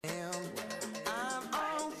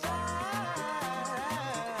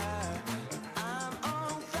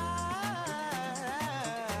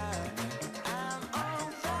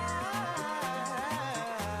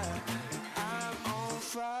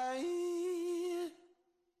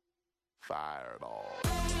Fireball.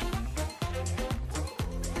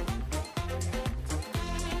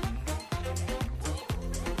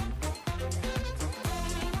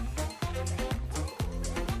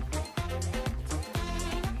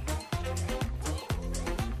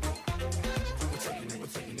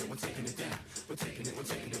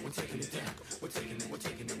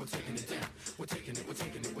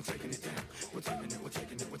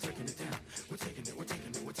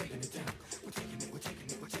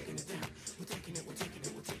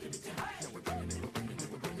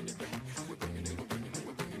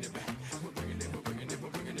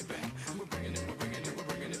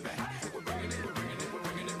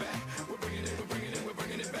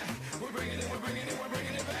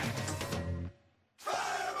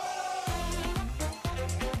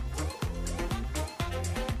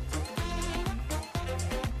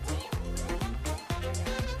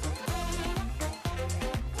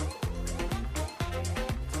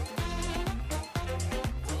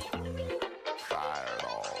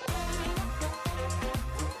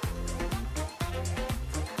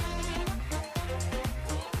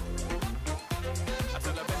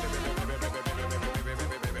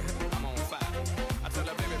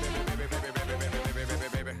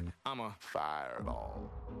 I'm a fireball.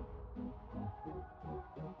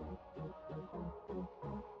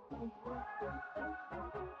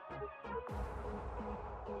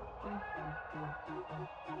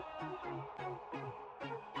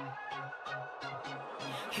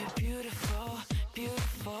 You're beautiful,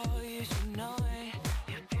 beautiful, you should know it.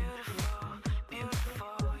 You're beautiful,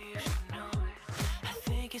 beautiful, you should know it. I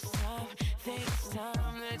think it's time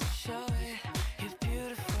that you show it. You're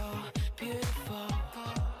beautiful, beautiful.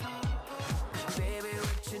 Baby,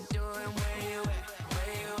 what you doing? Where you at?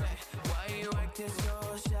 Where you at? Why you acting so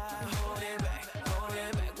shy? Hold it back, hold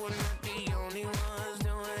it back. We're not the only ones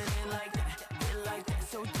doing it like that, it like that.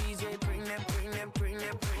 So DJ, bring that, bring that, bring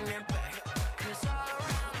that, bring that back. 'Cause all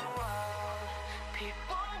around the world,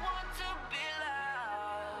 people want to be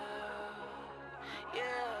loved.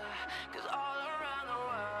 Yeah, 'cause all around the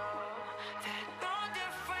world, they're no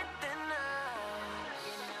different than us.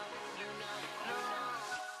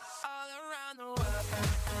 All around the world,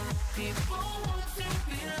 people want to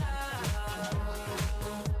be loved.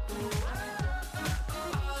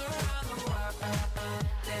 All around the world,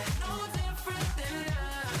 they're no different than us.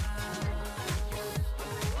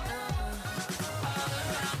 All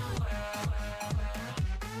around the world.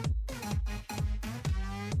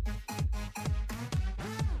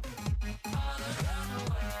 All around the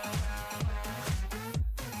world.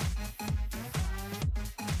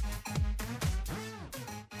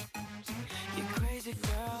 You crazy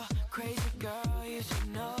girl, you should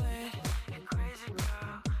know it. You crazy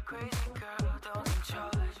girl, don't control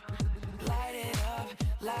it. Light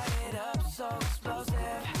it up, so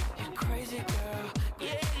explosive. You crazy girl,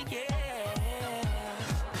 yeah, yeah.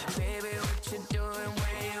 Baby, what you doing?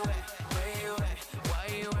 Where you at? Where you at? Why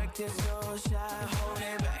you acting so shy? Hold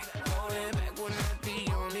it back, hold it back. We're not the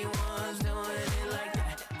only ones doing it like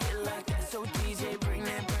that, it like that. So DJ, bring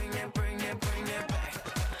that, bring that, bring that, bring that back.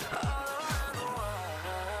 All around the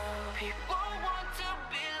world, people want to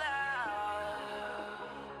be loved.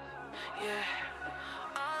 Yeah,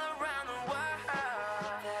 all around the world,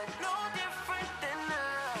 they're no different than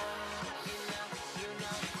us.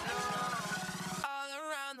 All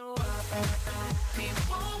around the world,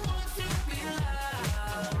 people want to be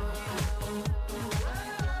loved.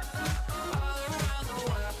 All around the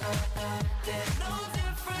world, they're no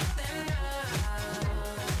different than us.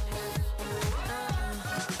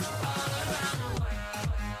 All around the world.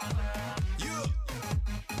 Yeah.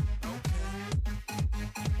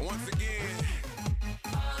 Once again,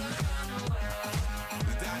 All around the world.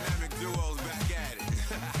 the dynamic duo's back at it.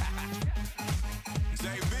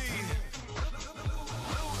 JB.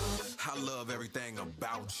 I love everything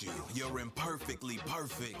about you. You're imperfectly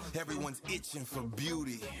perfect. Everyone's itching for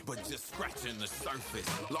beauty, but just scratching the surface.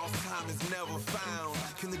 Lost time is never found.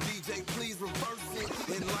 Can the DJ please reverse it?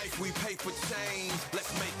 In life we pay for change.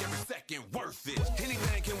 Let's make every second worth it.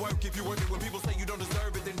 Anything can work if you work it. When people say you don't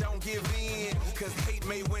deserve it, then don't give in. 'Cause hate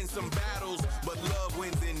may win some battles, but love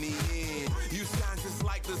wins in the end. You shine just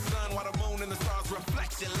like the sun, while the moon and the stars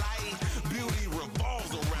reflect your light. Beauty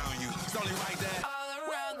revolves around you. It's only right that All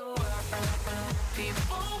around the world,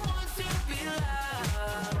 people want to be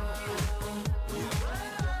loved.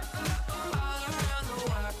 All around the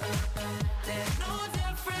world, they're no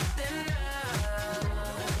different than us.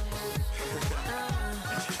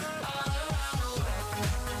 All around the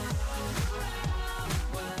world,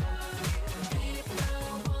 people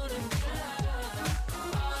wanna be loved.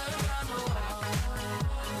 All around the world,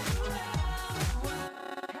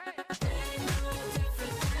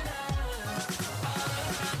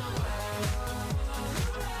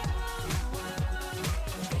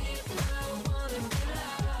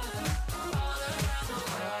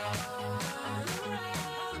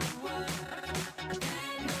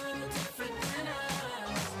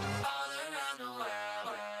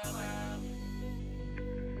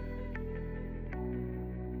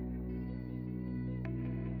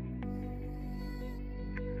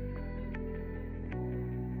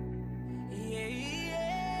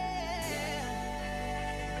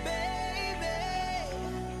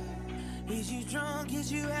 long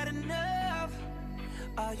as you had enough?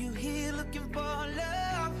 Are you here looking for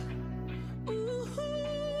love? Ooh,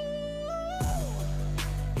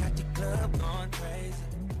 got the club going crazy.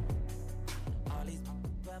 All these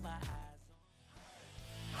but my eyes.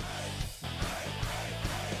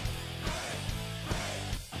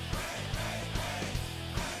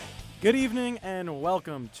 Good evening and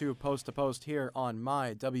welcome to Post to Post here on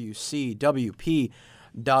mywcwp.org.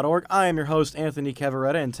 I am your host, Anthony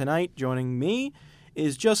Cavaretta, and tonight joining me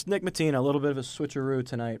is just Nick Mattina. A little bit of a switcheroo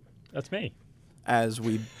tonight. That's me. As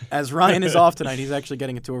Ryan is off tonight, he's actually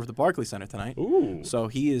getting a tour of the Barclays Center tonight. Ooh. So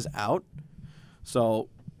he is out. So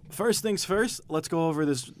first things first, let's go over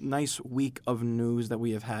this nice week of news that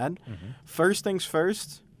we have had. Mm-hmm. First things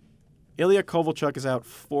first, Ilya Kovalchuk is out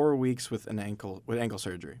 4 weeks with ankle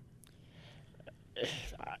surgery.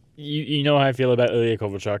 You know how I feel about Ilya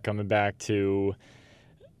Kovalchuk coming back to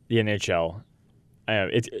the NHL.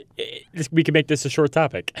 We can make this a short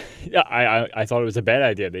topic. I thought it was a bad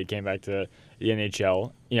idea that he came back to the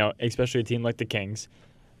NHL, especially a team like the Kings,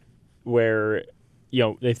 where,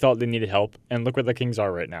 they thought they needed help, and look where the Kings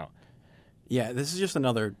are right now. Yeah, this is just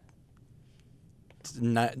another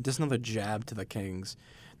jab to the Kings.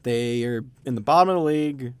 They are in the bottom of the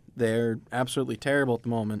league. They're absolutely terrible at the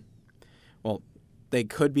moment. Well, they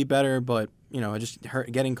could be better, but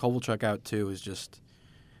getting Kovalchuk out too is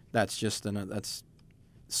that's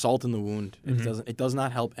salt in the wound. Mm-hmm. It does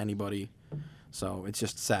not help anybody. So it's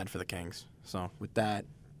just sad for the Kings. So with that,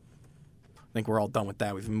 I think we're all done with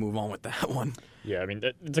that. We can move on with that one. Yeah, I mean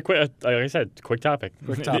it's a quick, like I said, quick topic.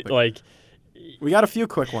 Quick topic. We got a few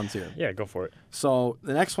quick ones here. Yeah, go for it. So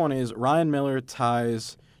the next one is Ryan Miller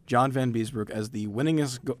ties John Van Beesbroek as the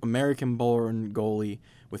winningest American-born goalie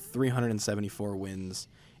with 374 wins.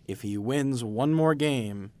 If he wins one more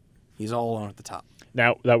game, he's all on at the top.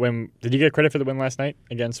 Now, that win, did you get credit for the win last night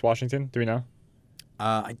against Washington? Do we know?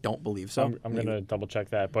 I don't believe so. I'm going to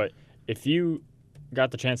double-check that. But if you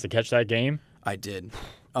got the chance to catch that game... I did.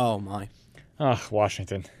 Oh, my. Oh,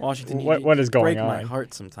 Washington. What is going on? Break my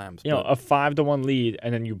heart sometimes. A 5-1 lead,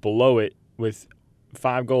 and then you blow it with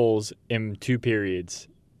 5 goals in 2 periods.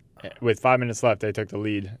 With 5 minutes left, they took the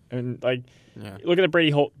lead. And, look at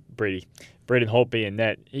Braden Holtby in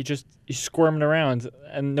net. He's squirming around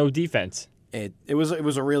and no defense. It was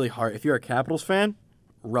a really hard. If you're a Capitals fan,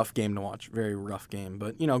 rough game to watch. Very rough game.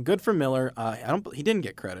 But good for Miller. He didn't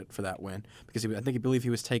get credit for that win because I believe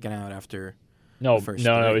he was taken out after. No, the first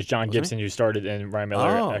it three. was John Gibson who started, and Ryan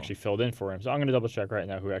Miller Oh. actually filled in for him. So I'm going to double check right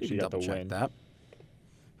now who actually got the win. That.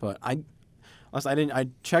 But I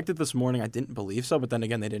checked it this morning. I didn't believe so, but then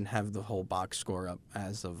again, they didn't have the whole box score up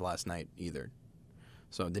as of last night either.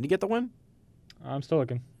 So did he get the win? I'm still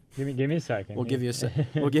looking. Give me a second. We'll give you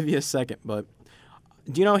a second, but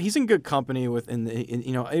he's in good company with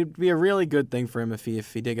it'd be a really good thing for him if he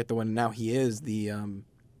did get the win. Now he is the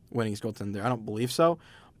winningest goaltender. I don't believe so,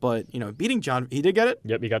 but beating John, he did get it.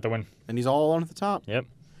 Yep, he got the win, and he's all on at the top. Yep,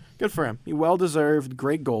 good for him. He well deserved.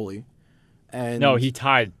 Great goalie. And no, he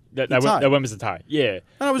tied. That win was a tie. Yeah.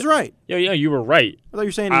 And I was right. Yeah, you were right. I thought you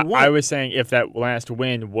were saying he won. I was saying if that last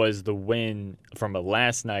win was the win from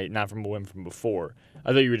last night, not from a win from before.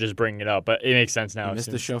 I thought you were just bringing it up, but it makes sense now. You missed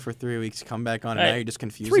the show for 3 weeks, come back on, and now you're just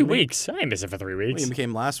confused. 3 weeks? I didn't miss it for 3 weeks. Well, you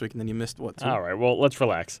became last week, and then you missed, 2? All right, well, let's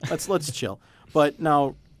relax. Let's chill. But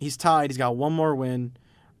now he's tied. He's got one more win,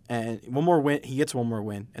 and he gets one more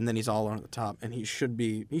win, and then he's all on at the top, and he should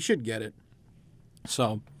get it.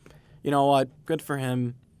 So, you know what? Good for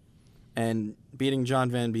him. And beating John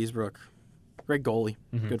Van Beesbroek, great goalie,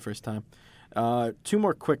 good first time. 2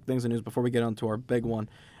 more quick things in news before we get on to our big one.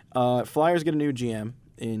 Flyers get a new GM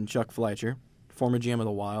in Chuck Fleischer, former GM of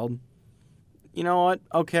the Wild. You know what?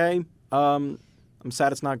 Okay, I'm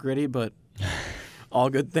sad it's not Gritty, but all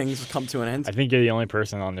good things come to an end. I think you're the only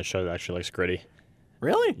person on this show that actually likes Gritty.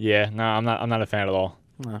 Really? Yeah. No, I'm not a fan at all.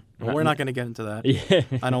 No. Well, we're not going to get into that. Yeah.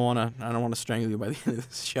 I don't want to strangle you by the end of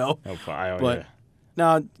this show. Oh, but.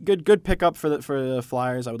 No, good pickup for the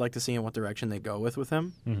Flyers. I would like to see in what direction they go with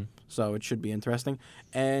him. Mm-hmm. So it should be interesting.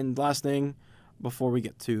 And last thing, before we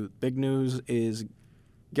get to big news, is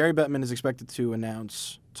Gary Bettman is expected to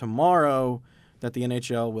announce tomorrow that the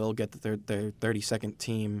NHL will get their 32nd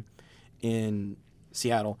team in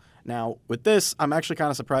Seattle. Now, with this, I'm actually kind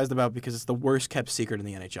of surprised about because it's the worst kept secret in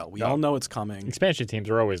the NHL. We all know it's coming. Expansion teams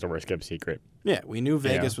are always the worst kept secret. Yeah, we knew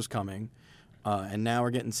Vegas was coming. And now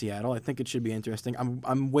we're getting Seattle. I think it should be interesting.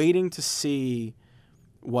 I'm waiting to see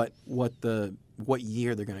what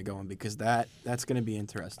year they're going to go in because that's going to be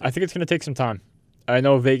interesting. I think it's going to take some time. I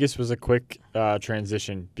know Vegas was a quick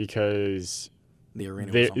transition because the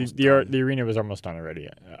arena was almost done. The arena was almost done already,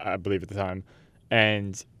 I believe at the time.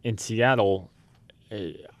 And in Seattle,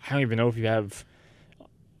 I don't even know if you have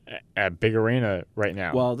a big arena right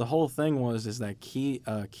now. Well, the whole thing is that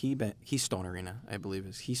Keystone Arena, I believe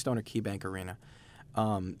is Keystone or KeyBank Arena,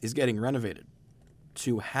 is getting renovated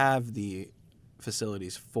to have the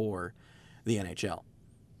facilities for the NHL.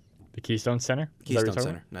 the Keystone Center? Is that what you're Keystone talking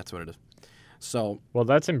Center, that's what it is. So, about? Well,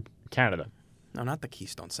 that's in Canada. no, not the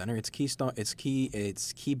Keystone Center. It's Keystone. It's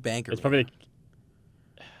KeyBank Arena. It's probably.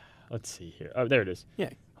 Let's see here. Oh, there it is. Yeah.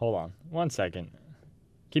 Hold on 1 second.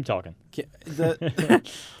 Keep talking. The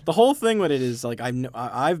the whole thing with it is like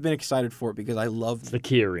I've been excited for it because I love It's the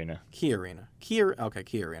Key Arena. Key Arena. Key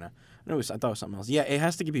Arena. I thought it was something else. Yeah, it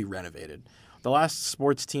has to be renovated. The last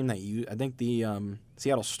sports team that I think the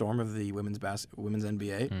Seattle Storm of the women's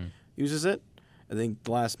NBA uses it. I think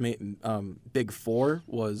the last big four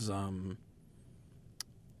was the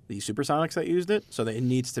Supersonics that used it. So it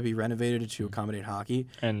needs to be renovated to accommodate hockey,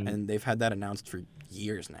 and they've had that announced for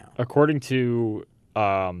years now. According to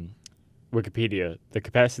Wikipedia, the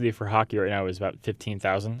capacity for hockey right now is about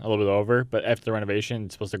 15,000, a little bit over. But after the renovation,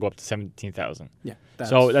 it's supposed to go up to 17,000. Yeah.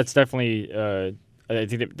 So that's definitely. I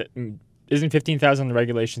think isn't 15,000 the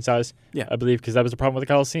regulation size? Yeah. I believe because that was the problem with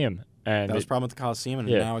the Coliseum. And that was the problem with the Coliseum, and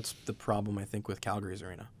Yeah. now it's the problem I think with Calgary's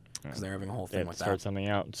arena because they're having a whole they thing have with to start that. something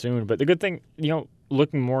out soon. But the good thing,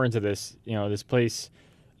 looking more into this, this place,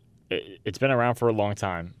 it's been around for a long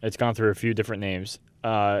time. It's gone through a few different names,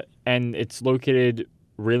 and it's located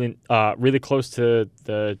really close to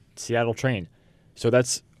the Seattle train. So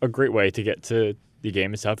that's a great way to get to the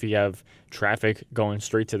game itself. You have traffic going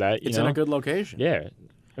straight to that. It's in a good location. Yeah.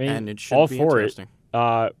 I mean, And it should all be for interesting.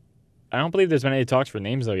 it. I don't believe there's been any talks for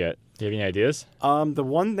names though yet. Do you have any ideas? The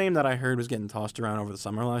one name that I heard was getting tossed around over the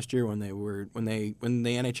summer last year when the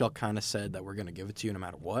NHL kind of said that we're going to give it to you no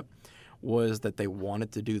matter what, was that they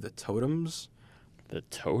wanted to do the Totems. The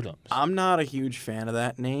Totems. I'm not a huge fan of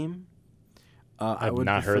that name. I've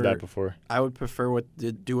not heard that before. I would prefer what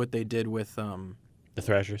they did with The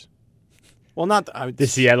Thrashers. well, not The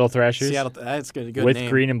Seattle Thrashers. Seattle. That's good. with name.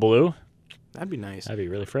 green and blue. That'd be nice. That'd be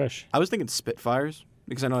really fresh. I was thinking Spitfires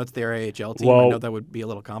because I know that's their AHL team. I Well, know that would be a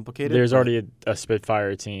little complicated. There's but- already a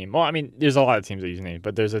Spitfire team. Well, I mean, there's a lot of teams that use names,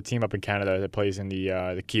 but there's a team up in Canada that plays in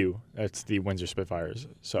the Q. That's the Windsor Spitfires.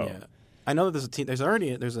 So Yeah, I know that there's a team.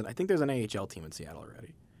 I think there's an AHL team in Seattle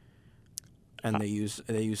already, and they use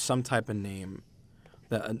some type of name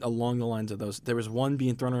that along the lines of those. There was one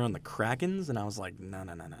being thrown around the Krakens, and I was like, no.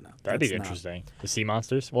 that'd that's be not- interesting. The Sea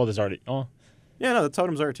Monsters. Well, there's already. Oh, Yeah, no, the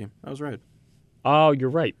Totems are a team. I was right. oh, you're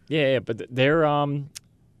right. Yeah, but they're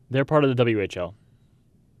part of the WHL.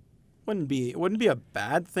 Wouldn't be a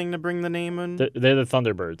bad thing to bring the name in. They're the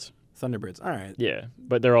Thunderbirds. Thunderbirds. All right, Yeah,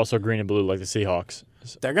 but they're also green and blue like the Seahawks.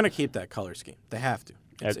 they're gonna keep that color scheme. They have to.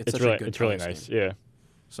 It's such really a good really color nice. scheme. Yeah.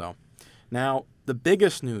 So, now the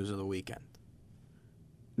biggest news of the weekend.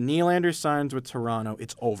 Nylander signs with Toronto.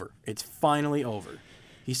 It's over. It's finally over.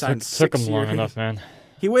 He signed Took 6 them long years. enough, man.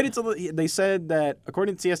 He waited till they said that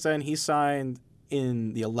according to TSN, he signed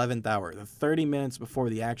in the 11th hour, the 30 minutes before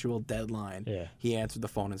the actual deadline. Yeah. He answered the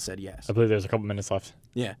phone and said yes. I believe there's a couple minutes left.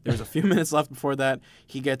 Yeah, there's a few minutes left before that.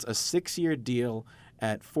 He gets a 6-year deal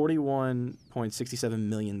at $41.67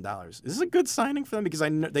 million. This is a good signing for them because I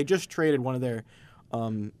know they just traded one of their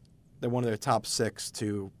top 6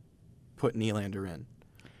 to put Nylander in.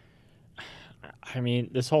 I mean,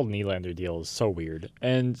 this whole Nylander deal is so weird,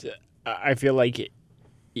 and I feel like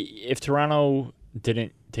if Toronto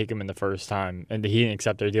didn't take him in the first time and he didn't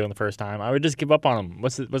accept their deal in the first time, I would just give up on him.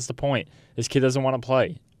 What's the point? This kid doesn't want to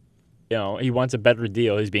play. He wants a better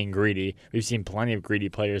deal. He's being greedy. We've seen plenty of greedy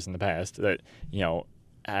players in the past that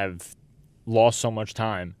have lost so much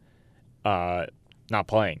time not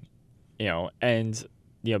playing, and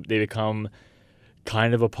they become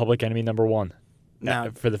kind of a public enemy number one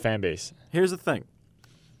Now, for the fan base. here's the thing.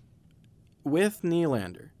 With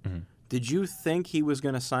Nylander, Mm-hmm. did you think he was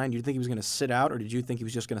going to sign? Did you think he was going to sit out, or did you think he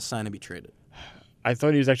was just going to sign and be traded? I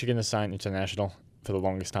thought he was actually going to sign international for the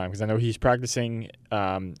longest time because I know he's practicing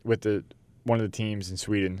with one of the teams in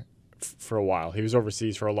Sweden for a while. He was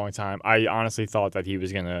overseas for a long time. I honestly thought that he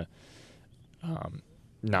was going to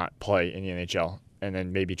not play in the NHL and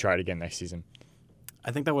then maybe try it again next season. I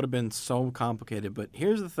think that would have been so complicated. But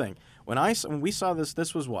here's the thing: when we saw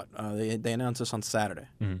this was what they announced this on Saturday.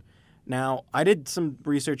 Mm-hmm. Now I did some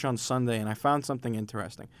research on Sunday and I found something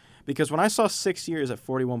interesting because when I saw 6 years at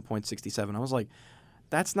 41.67, I was like,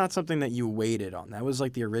 that's not something that you waited on. That was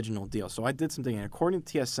like the original deal. So I did something, and according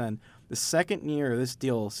to TSN, the second year of this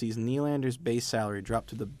deal sees Nylander's base salary drop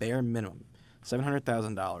to the bare minimum,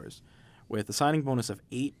 $700,000, with a signing bonus of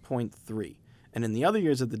 8.3. And in the other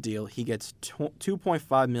years of the deal, he gets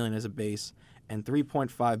 $2.5 million as a base and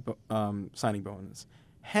 3.5 signing bonus.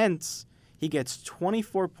 Hence, he gets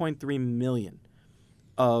 $24.3 million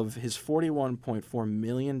of his $41.4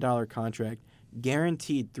 million contract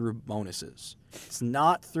guaranteed through bonuses. It's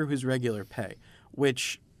not through his regular pay,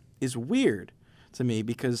 which is weird to me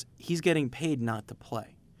because he's getting paid not to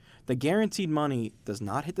play. The guaranteed money does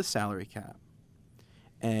not hit the salary cap,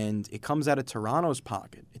 and it comes out of Toronto's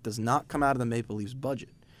pocket. It does not come out of the Maple Leafs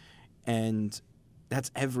budget, and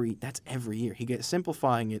that's every year.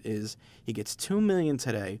 Simplifying it is he gets $2 million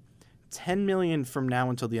today, $10 million from now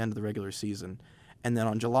until the end of the regular season, and then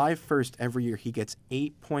on July 1st every year he gets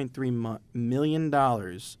 $8.3 million,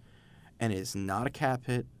 and it's not a cap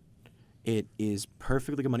hit. It is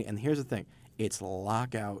perfectly good money, and here's the thing: it's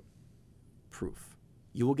lockout proof.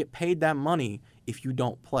 You will get paid that money if you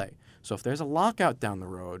don't play. So if there's a lockout down the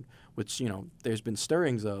road, which there's been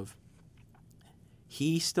stirrings of,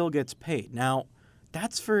 he still gets paid. Now,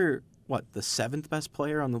 that's for what, the 7th best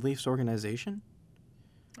player on the Leafs organization?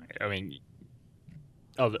 I mean,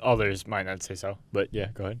 others might not say so, but yeah,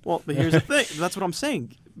 go ahead. Well, but here's the thing. That's what I'm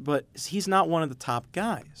saying. But he's not one of the top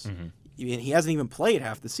guys. Mm-hmm. He hasn't even played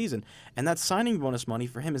half the season. And that signing bonus money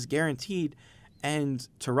for him is guaranteed. And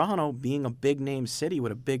Toronto, being a big-name city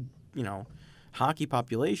with a big, hockey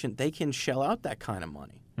population, they can shell out that kind of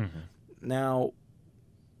money. Mm-hmm. Now,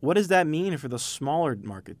 what does that mean for the smaller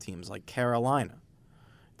market teams like Carolina?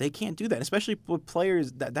 They can't do that, especially with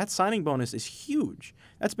players. That signing bonus is huge.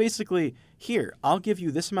 That's basically, here, I'll give you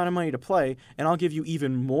this amount of money to play, and I'll give you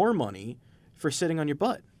even more money for sitting on your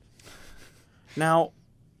butt. Now,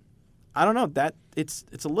 I don't know. That it's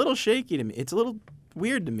a little shaky to me. It's a little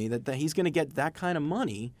weird to me that he's going to get that kind of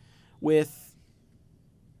money with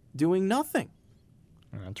doing nothing.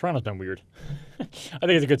 Toronto's been weird. I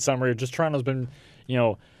think it's a good summary. Just Toronto's been,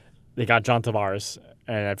 they got John Tavares,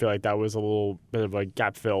 and I feel like that was a little bit of a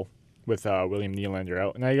gap fill with William Nylander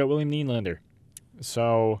out. And now you got William Nylander.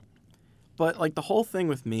 So, but the whole thing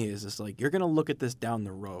with me is just you're going to look at this down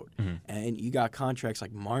the road, and you got contracts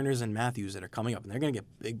like Marner's and Matthews that are coming up, and they're going to get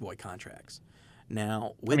big boy contracts.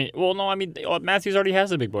 Now, Matthews already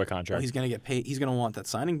has a big boy contract. He's going to get paid. He's going to want that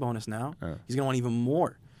signing bonus now. He's going to want even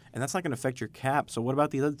more, and that's not going to affect your cap. So what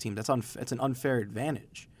about the other teams? It's an unfair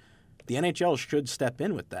advantage. The NHL should step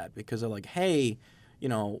in with that because they're like, hey,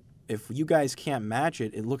 if you guys can't match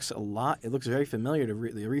it, it looks very familiar to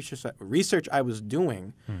the research I was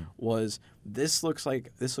doing was this looks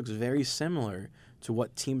very similar to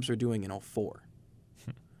what teams are doing in 2004.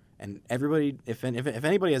 And everybody, if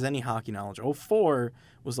anybody has any hockey knowledge, 2004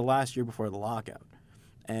 was the last year before the lockout.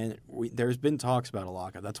 And there's been talks about a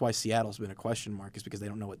lockout. That's why Seattle's been a question mark, is because they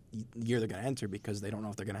don't know what year they're going to enter because they don't know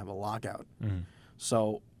if they're going to have a lockout.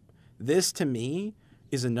 So this, to me,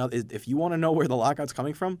 is another. If you want to know where the lockout's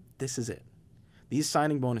coming from, this is it. These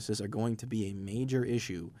signing bonuses are going to be a major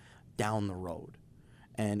issue down the road.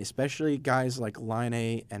 And especially guys like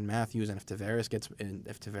Laine and Matthews, and if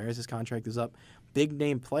Tavares' contract is up, big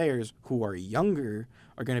name players who are younger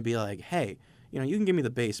are going to be like, hey, you can give me the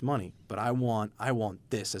base money, but I want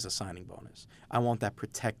this as a signing bonus. I want that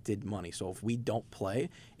protected money. So if we don't play,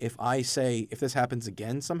 if this happens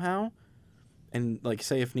again somehow, and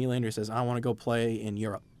say if Nylander says I want to go play in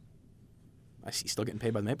Europe, he's still getting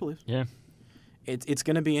paid by the Maple Leafs. Yeah. It's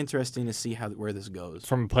going to be interesting to see where this goes.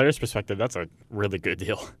 From a player's perspective, that's a really good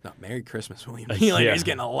deal. No, Merry Christmas, William Nylander. Yeah. He's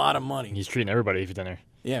getting a lot of money. He's treating everybody for dinner.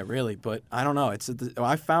 Yeah, really. But I don't know. When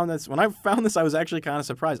I found this, I was actually kind of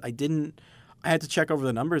surprised. I had to check over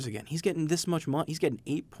the numbers again. He's getting this much money. He's getting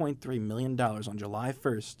 $8.3 million on July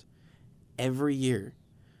 1st every year,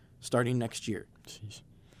 starting next year. Jeez.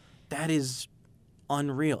 That is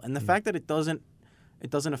unreal. And the fact that it doesn't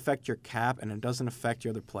affect your cap and it doesn't affect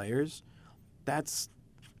your other players, that's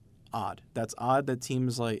odd. That's odd that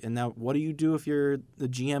teams and now what do you do if you're the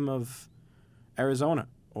GM of Arizona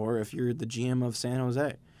or if you're the GM of San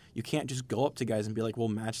Jose? You can't just go up to guys and be like, we'll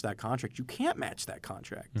match that contract. You can't match that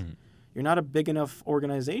contract. You're not a big enough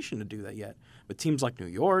organization to do that yet. But teams like New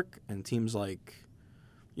York and teams like,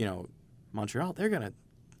 Montreal, they're going to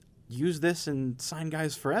use this and sign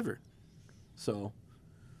guys forever. So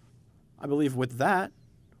I believe with that,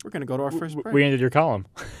 we're going to go to our first break. We ended your column.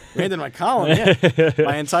 We ended my column, yeah.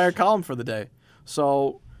 My entire column for the day.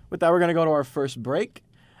 So with that, we're going to go to our first break.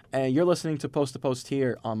 And you're listening to Post to Post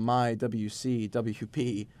here on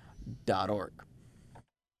mywcwp.org.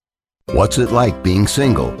 What's it like being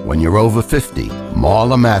single when you're over 50?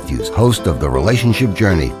 Marla Matthews, host of The Relationship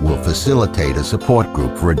Journey, will facilitate a support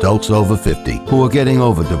group for adults over 50 who are getting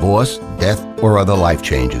over divorce, death, or other life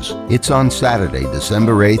changes. It's on Saturday,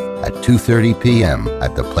 December 8th at 2:30 p.m.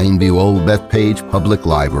 at the Plainview Old Bethpage Public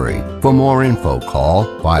Library. For more info, call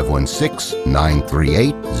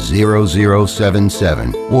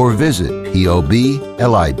 516-938-0077 or visit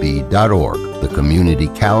poblib.org. The community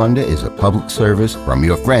calendar is a public service from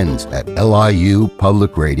your friends at LIU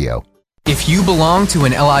Public Radio. If you belong to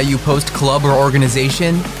an LIU Post club or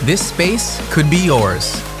organization, this space could be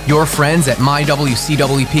yours. Your friends at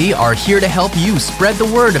MyWCWP are here to help you spread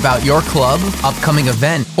the word about your club, upcoming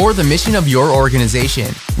event, or the mission of your organization.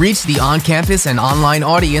 Reach the on-campus and online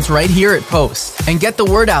audience right here at Post and get the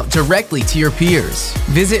word out directly to your peers.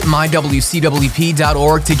 Visit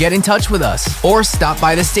mywcwp.org to get in touch with us or stop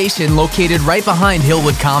by the station located right behind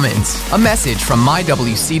Hillwood Commons. A message from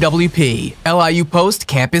MyWCWP, LIU Post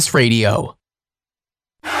Campus Radio.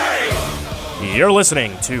 You're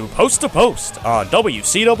listening to Post on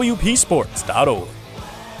WCWPSports.org.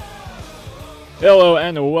 Hello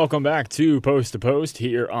and welcome back to Post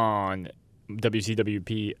here on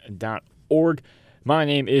WCWP.org. My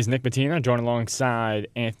name is Nick Mattina, joined alongside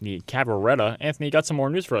Anthony Cavaretta. Anthony, you got some more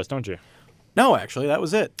news for us, don't you? No, actually, that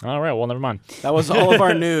was it. All right, well, never mind. That was all of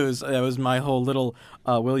our news. That was my whole little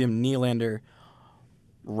William Nylander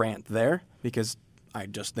rant there, because I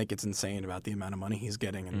just think it's insane about the amount of money he's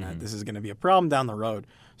getting and that this is going to be a problem down the road.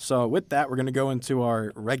 So with that, we're going to go into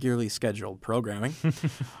our regularly scheduled programming.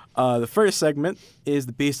 The first segment is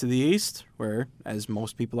the Beast of the East, where, as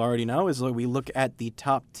most people already know, is we look at the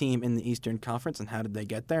top team in the Eastern Conference and how did they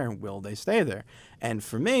get there and will they stay there. And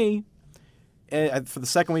for me, for the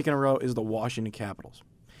second week in a row, is the Washington Capitals.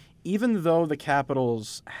 Even though the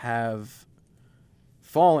Capitals have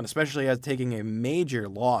fallen, especially as taking a major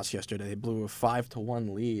loss yesterday. They blew a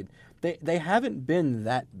 5-1 lead. They haven't been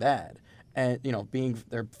that bad, and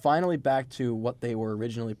they're finally back to what they were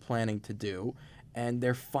originally planning to do, and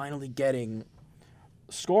they're finally getting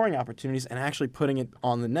scoring opportunities and actually putting it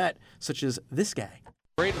on the net, such as this guy.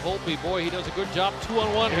 Braden Holtby, boy, he does a good job.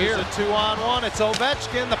 2-on-1 here. Here's a 2-on-1. It's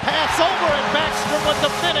Ovechkin. The pass over and Backstrom with the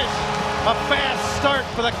finish. A fast start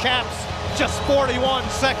for the Caps. Just 41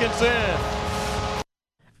 seconds in.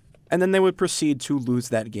 And then they would proceed to lose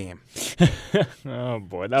that game. Oh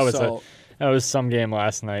boy, that was some game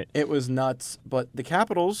last night. It was nuts, but the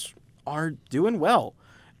Capitals are doing well,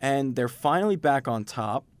 and they're finally back on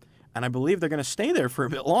top, and I believe they're going to stay there for a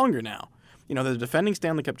bit longer now. They're the defending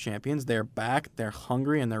Stanley Cup champions. They're back, they're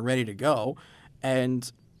hungry, and they're ready to go. And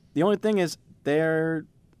the only thing is they're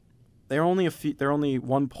only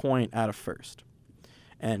 1 point out of first.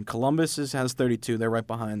 And Columbus has 32. They're right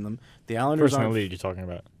behind them. The Islanders first in the league you're talking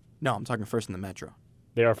about. No, I'm talking first in the Metro.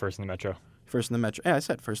 They are first in the Metro. First in the Metro. Yeah, I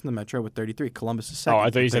said first in the Metro with 33. Columbus is second. Oh,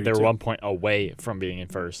 I thought you said they were 1 point away from being in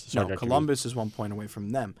first. So no, Columbus is 1 point away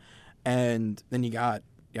from them. And then you got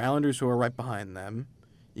the Islanders who are right behind them.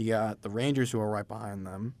 You got the Rangers who are right behind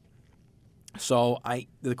them. So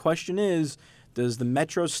the question is, does the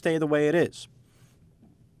Metro stay the way it is?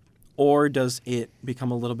 Or does it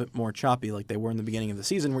become a little bit more choppy like they were in the beginning of the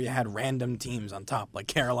season where you had random teams on top like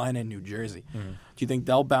Carolina and New Jersey? Mm-hmm. Do you think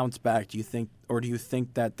they'll bounce back? Do you think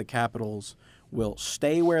that the Capitals will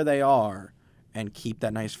stay where they are and keep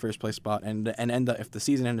that nice first place spot and end up, if the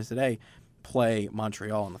season ended today, play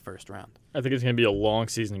Montreal in the first round? I think it's going to be a long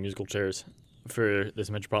season of musical chairs for this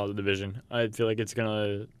Metropolitan Division. I feel like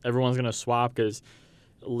everyone's going to swap because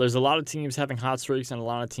there's a lot of teams having hot streaks and a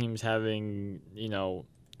lot of teams having,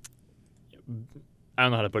 I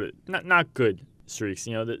don't know how to put it. Not good streaks.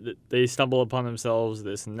 They stumble upon themselves,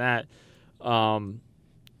 this and that.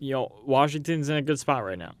 Washington's in a good spot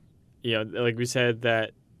right now. Like we said,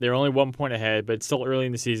 that they're only 1 point ahead, but it's still early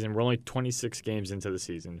in the season. We're only 26 games into the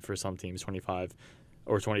season for some teams, 25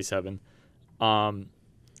 or 27. But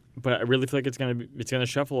I really feel like it's gonna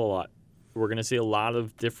shuffle a lot. We're gonna see a lot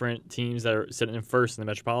of different teams that are sitting in first in the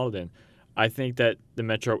Metropolitan. I think that the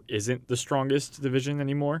Metro isn't the strongest division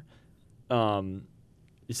anymore.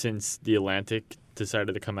 Since the Atlantic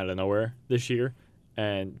decided to come out of nowhere this year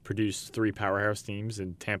and produce 3 powerhouse teams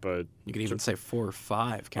in Tampa. You could even say 4 or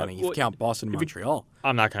 5, if you count Boston and Montreal.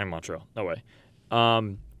 I'm not counting Montreal. No way.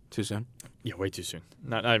 Too soon? Yeah, way too soon.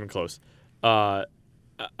 Not even close. So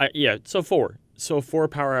 4. So 4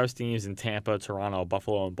 powerhouse teams in Tampa, Toronto,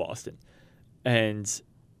 Buffalo, and Boston. And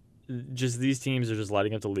just these teams are just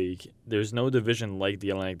lighting up the league. There's no division like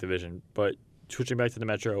the Atlantic Division, but switching back to the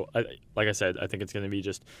Metro, like I said, I think it's going to be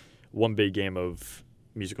just one big game of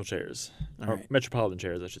musical chairs. Or Metropolitan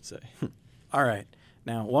chairs, I should say. All right.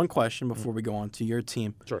 Now, one question before we go on to your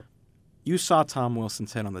team. Sure. You saw Tom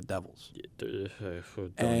Wilson's hit on the Devils. Don't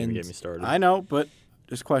even get me started. I know, but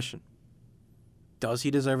just question. Does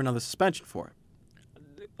he deserve another suspension for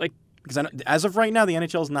it? Like, because as of right now, the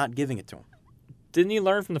NHL is not giving it to him. Didn't he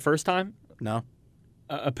learn from the first time? No.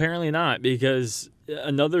 Apparently not, because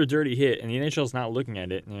another dirty hit, and the NHL is not looking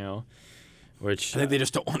at it, which... I think they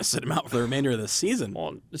just don't want to sit him out for the remainder of the season.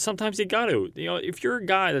 Well, sometimes you got to. If you're a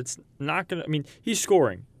guy that's not going to... I mean, he's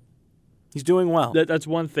scoring. He's doing well. That's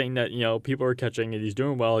one thing that, people are catching, and he's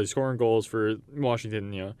doing well. He's scoring goals for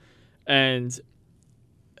Washington, and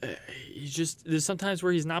there's sometimes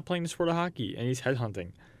where he's not playing the sport of hockey, and he's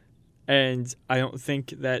headhunting. And I don't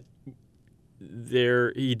think that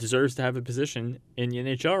he deserves to have a position in the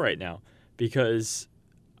NHL right now, because...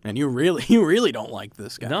 And you really don't like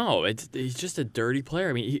this guy. No, he's just a dirty player.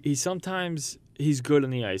 I mean, he sometimes he's good on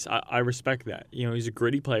the ice. I respect that. He's a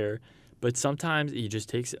gritty player, but sometimes he just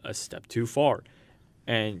takes a step too far.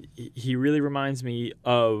 And he really reminds me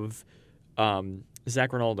of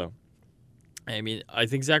Zach Rinaldo. I mean, I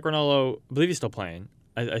think Zach Rinaldo, I believe he's still playing.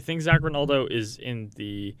 I think Zach Rinaldo is in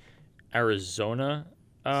the Arizona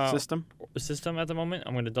system at the moment.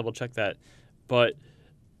 I'm going to double check that. But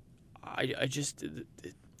I just...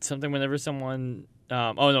 something whenever someone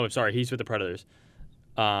oh no, sorry, he's with the Predators,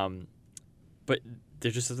 but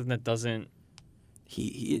there's just something that doesn't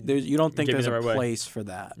you don't think there's a right place for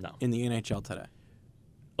that in the NHL today?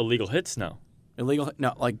 Illegal hits, no,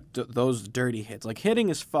 like those dirty hits. Like, hitting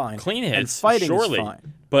is fine, clean hits, and fighting surely, is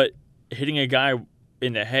fine, but hitting a guy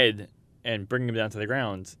in the head and bringing him down to the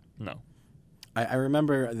ground, no. I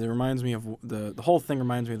remember, it reminds me of the whole thing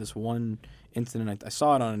reminds me of this one incident. I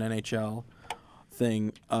saw it on an NHL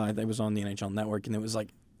thing that was on the NHL Network, and it was like,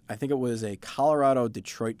 I think it was a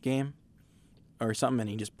Colorado-Detroit game or something, and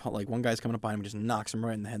he just one guy's coming up on him and just knocks him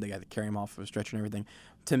right in the head. They got to carry him off of a stretcher and everything.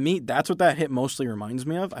 To me, that's what that hit mostly reminds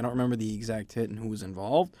me of. I don't remember the exact hit and who was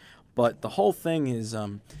involved, but the whole thing is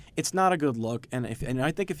it's not a good look. And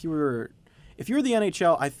I think if you were the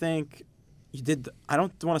NHL, I think you did. I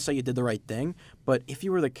don't want to say you did the right thing, but if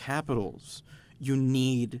you were the Capitals, you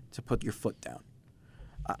need to put your foot down.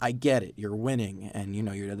 I get it. You're winning, and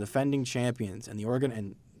you're the defending champions,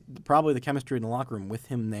 and probably the chemistry in the locker room with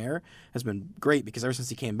him there has been great, because ever since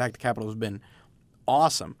he came back, the Capitals have been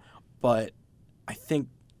awesome. But I think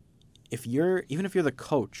even if you're the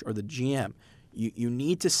coach or the GM, you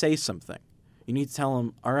need to say something. You need to tell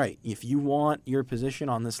him, all right, if you want your position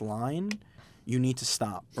on this line, you need to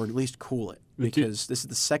stop, or at least cool it, because this is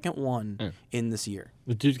the second one in this year.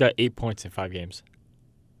 The dude's got 8 points in 5 games.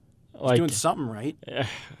 He's doing something right.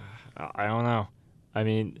 I don't know. I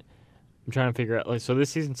mean, I'm trying to figure out. So this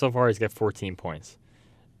season so far, he's got 14 points,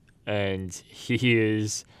 and he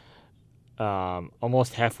is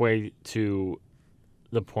almost halfway to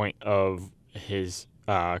the point of his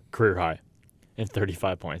career high in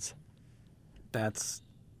 35 points. That's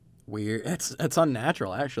weird. It's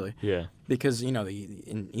unnatural, actually. Yeah. Because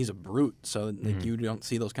he's a brute, so you don't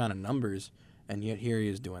see those kind of numbers. And yet here he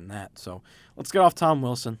is doing that. So let's get off Tom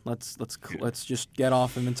Wilson. Let's just get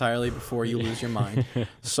off him entirely before you lose your mind.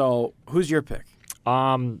 So who's your pick?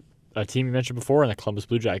 A team you mentioned before, the Columbus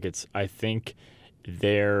Blue Jackets. I think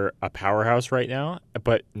they're a powerhouse right now,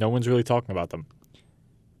 but no one's really talking about them.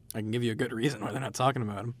 I can give you a good reason why they're not talking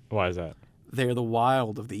about them. Why is that? They're the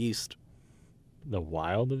Wild of the East. The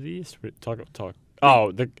Wild of the East? Talk.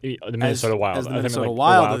 Oh, the Minnesota Wild. As the Minnesota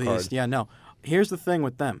Wild of the East. Yeah, no. Here's the thing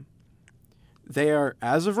with them. They are,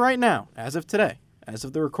 as of right now, as of today, as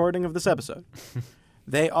of the recording of this episode,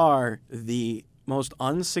 they are the most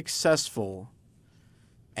unsuccessful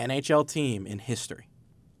NHL team in history.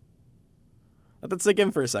 Let that sink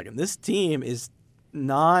in for a second. This team is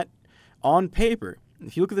not, on paper,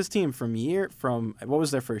 if you look at this team from what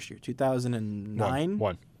was their first year? 2009?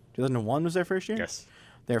 2001 was their first year? Yes.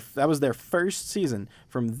 That was their first season.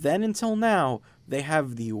 From then until now, they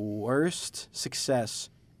have the worst success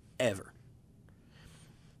ever.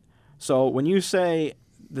 So when you say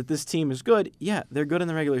that this team is good, yeah, they're good in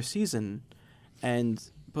the regular season,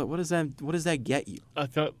 but what does that get you? I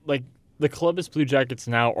felt like the Columbus Blue Jackets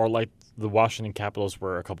now are like the Washington Capitals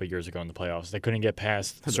were a couple of years ago in the playoffs. They couldn't get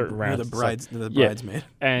past certain rounds. The bridesmaid.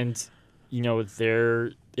 And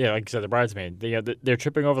they're like I said, the bridesmaid. They're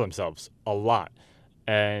tripping over themselves a lot,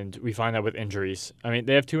 and we find that with injuries. I mean,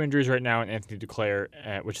 they have 2 injuries right now, in Anthony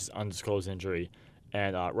Duclair, which is undisclosed injury,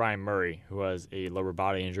 and Ryan Murray, who has a lower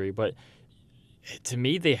body injury. But to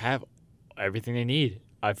me, they have everything they need.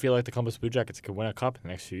 I feel like the Columbus Blue Jackets could win a cup in the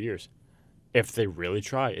next few years if they really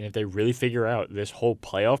try. And if they really figure out this whole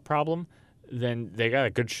playoff problem, then they got a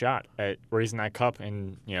good shot at raising that cup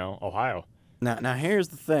in Ohio. Now here's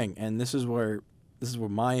the thing, and this is where this is where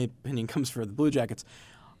my opinion comes for the Blue Jackets.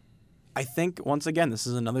 I think, once again, this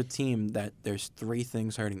is another team that there's three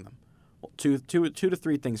things hurting them. Well, two to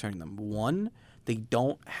three things hurting them. One, they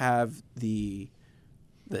don't have the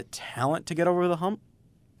talent to get over the hump.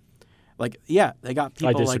 Like, yeah, they got people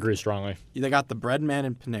I disagree strongly. They got the bread man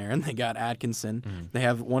in Panarin. They got Atkinson. They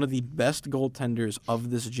have one of the best goaltenders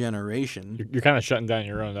of this generation. You're kind of shutting down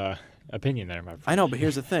your own opinion there, my friend. I know, but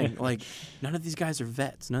here's the thing. Like, none of these guys are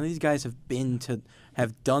vets. None of these guys have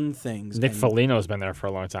done things. Nick and Foligno's been there for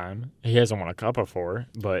a long time. He hasn't won a cup before,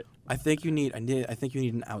 but I think you need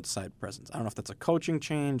an outside presence. I don't know if that's a coaching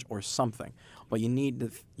change or something, but you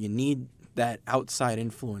need that outside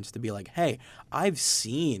influence to be like, hey, I've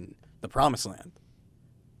seen the promised land.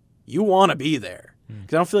 You want to be there.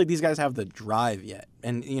 Because I don't feel like these guys have the drive yet.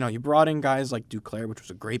 And, you brought in guys like Duclair, which was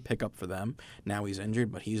a great pickup for them. Now he's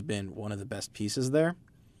injured, but he's been one of the best pieces there.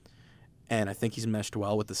 And I think he's meshed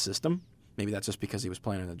well with the system. Maybe that's just because he was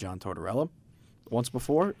playing under John Tortorella once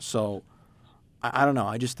before. So, I don't know.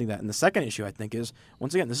 I just think that. And the second issue, I think, is,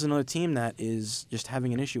 once again, this is another team that is just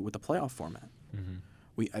having an issue with the playoff format.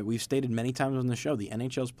 We've stated many times on the show, the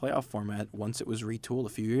NHL's playoff format, once it was retooled a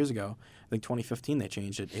few years ago, I think 2015 they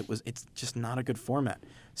changed it. It's just not a good format.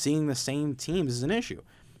 Seeing the same teams is an issue.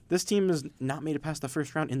 This team has not made it past the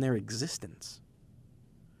first round in their existence.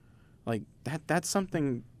 Like, that's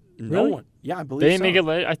something no Really? one. Yeah, I believe they didn't so. make it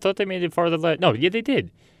late. I thought they made it farther late. No, yeah, they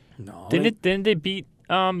did. No. Didn't they beat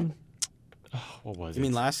what was You it?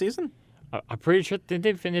 mean last season? I'm pretty sure did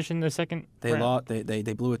they finish in the second They round? lost. They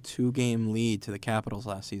blew a 2-game lead to the Capitals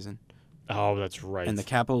last season, Oh, that's right. and the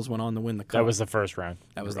Capitals went on to win the cup. that was the first round.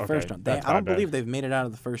 That was the Okay, first round. that's I my don't bad. believe they've made it out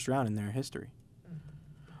of the first round in their history.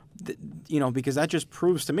 Because that just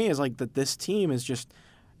proves to me is like that this team is just.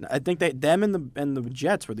 I think them and the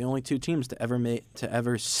Jets were the only two teams to ever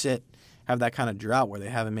have that kind of drought where they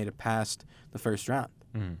haven't made it past the first round.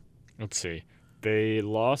 Let's see. They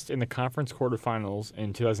lost in the conference quarterfinals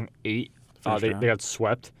in 2008. First They round. got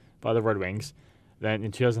swept by the Red Wings. Then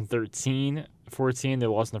in 2013-14, they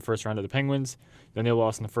lost in the first round to the Penguins. Then they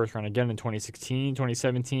lost in the first round again in 2016,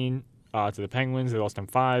 2017 to the Penguins. They lost in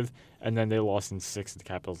 5, and then they lost in 6 to the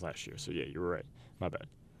Capitals last year. So, yeah, you were right. My bad.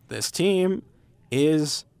 This team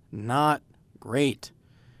is not great.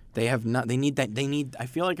 They have not. They need that. I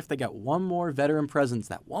feel like if they got one more veteran presence,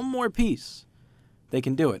 that one more piece, they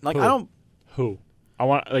can do it. Like, Who? I don't. Who? I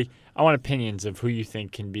want opinions of who you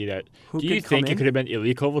think can be that. Who Do you could come think it in? could have been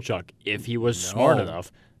Ilya Kovalchuk if he was smart No.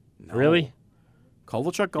 enough? No. Really?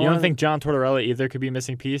 Kovalchuk going. You don't think John Tortorella either could be a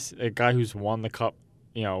missing piece? A guy who's won the cup,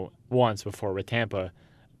 once before with Tampa,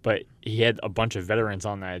 but he had a bunch of veterans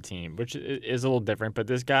on that team, which is a little different. But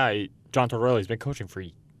this guy, John Tortorella, has been coaching for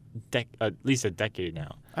at least a decade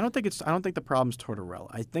now. I don't think the problem's Tortorella.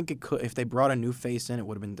 I think it could. If they brought a new face in, it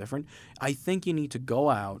would have been different. I think you need to go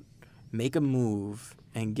out, make a move,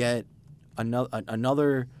 and get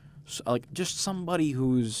another like just somebody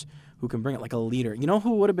who can bring it, like a leader. You know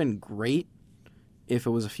who would have been great if it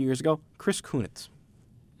was a few years ago? Chris Kunitz.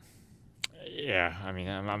 Yeah, I mean,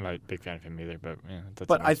 I'm not a big fan of him either, but yeah, that's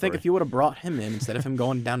But another I think story. if you would have brought him in instead of him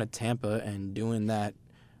going down to Tampa and doing that,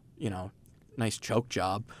 nice choke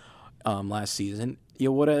job last season, he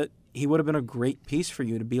would have been a great piece for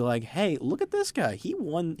you to be like, hey, look at this guy. He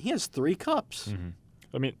has 3 cups.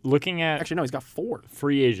 I mean, looking at Actually, no, he's got 4.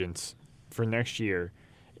 free agents for next year,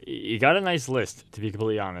 you got a nice list, to be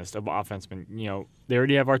completely honest, of offensemen. They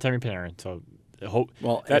already have Artemi Panarin, so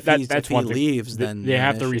Well, that's if he one thing. leaves, then they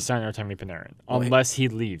have to issue. re-sign Artemi Panarin Well, unless he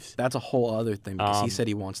leaves. That's a whole other thing because he said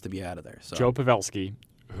he wants to be out of there. So Joe Pavelski,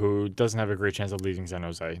 who doesn't have a great chance of leaving San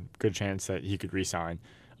Jose, good chance that he could re-sign.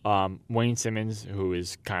 Wayne Simmons, who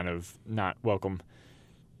is kind of not welcome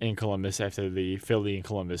in Columbus after the Philly and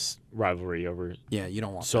Columbus rivalry over yeah, you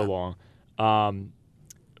don't want so that. long.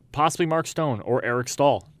 Possibly Mark Stone or Eric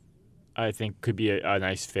Stahl, I think could be a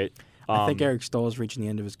nice fit. I think Eric Stoll is reaching the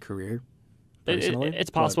end of his career. Personally, it's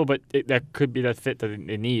possible, but that could be that fit that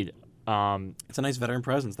they need. It's a nice veteran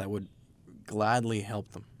presence that would gladly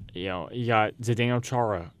help them. You got Zdeno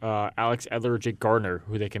Chara, Alex Edler, Jake Gardner,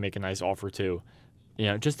 who they can make a nice offer to.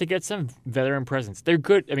 Just to get some veteran presence. They're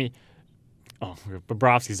good. I mean,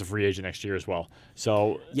 Bobrovsky's a free agent next year as well.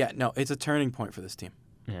 So Yeah, no, it's a turning point for this team.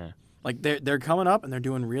 yeah, Like they're coming up and they're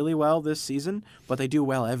doing really well this season, but they do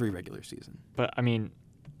well every regular season. but I mean,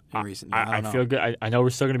 In recent years. I I don't know. feel good. I know we're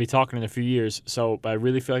still going to be talking in a few years, but I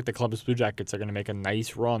really feel like the Columbus Blue Jackets are going to make a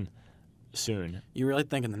nice run soon. You really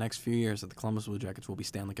think in the next few years that the Columbus Blue Jackets will be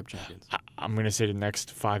Stanley Cup champions? I'm going to say the next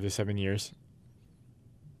 5 to 7 years.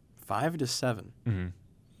 5 to 7.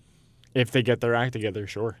 If they get their act together,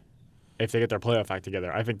 sure. if they get their playoff act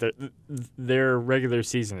together. I think that their regular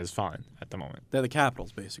season is fine at the moment. They're the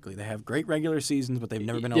Capitals, basically. They have great regular seasons, but they've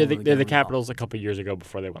never been Yeah, able to they're the get them Capitals a couple years ago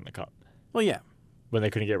before they won the Cup. Well, yeah. When they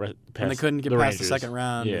couldn't get past When they couldn't get the past the Rangers. second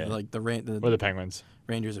round, Yeah. like or the Penguins.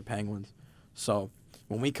 Rangers or Penguins. So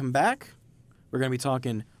when we come back, we're going to be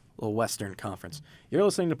talking the Western Conference. You're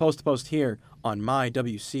listening to Post to Post here on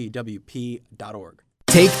mywcwp.org.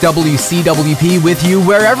 Take WCWP with you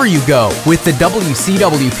wherever you go with the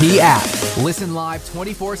WCWP app. Listen live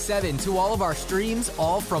 24/7 to all of our streams,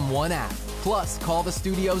 all from one app. Plus, call the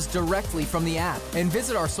studios directly from the app and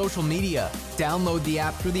visit our social media. Download the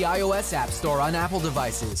app through the iOS App Store on Apple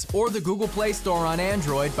devices or the Google Play Store on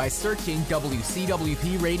Android by searching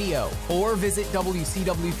WCWP Radio, or visit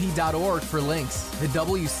WCWP.org for links. The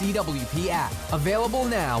WCWP app, available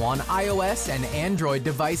now on iOS and Android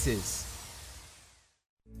devices.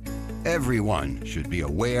 Everyone should be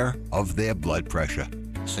aware of their blood pressure.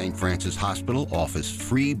 St. Francis Hospital offers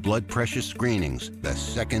free blood pressure screenings the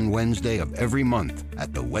second Wednesday of every month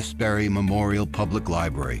at the Westbury Memorial Public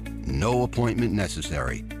Library. No appointment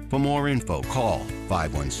necessary. For more info, call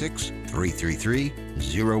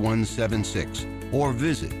 516-333-0176 or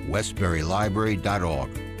visit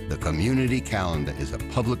westburylibrary.org. The community calendar is a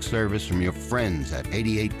public service from your friends at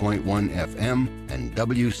 88.1 FM and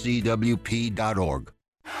WCWP.org.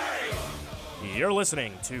 You're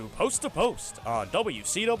listening to Post on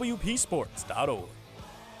WCWPSports.org.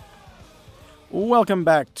 Welcome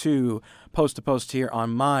back to Post here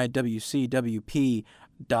on mywcwp.org.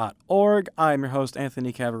 I'm your host,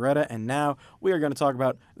 Anthony Cavaretta, and now we are going to talk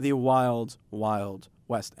about the Wild, Wild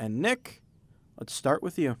West. And Nick, let's start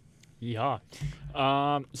with you. Yeah.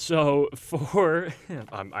 So for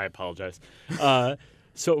I apologize.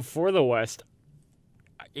 So for the West,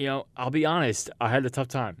 I'll be honest, I had a tough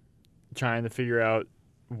time trying to figure out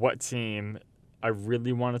what team I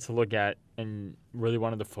really wanted to look at and really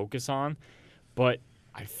wanted to focus on. But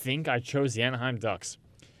I think I chose the Anaheim Ducks.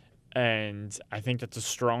 And I think that's a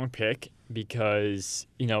strong pick because,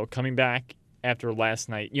 coming back after last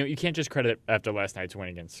night, you can't just credit after last night's win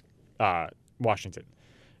against Washington.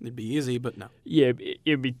 It'd be easy, but no. Yeah,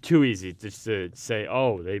 it'd be too easy just to say,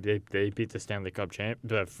 oh, they beat the Stanley Cup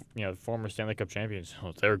former Stanley Cup champions.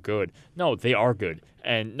 Oh, they're good. No, they are good,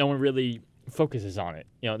 and no one really focuses on it.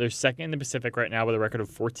 They're second in the Pacific right now with a record of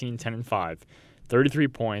 14-10-5, 33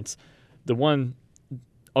 points. The one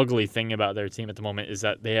ugly thing about their team at the moment is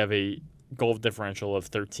that they have a goal differential of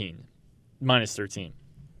minus 13.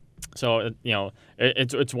 So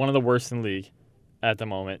it's one of the worst in the league at the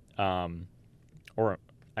moment.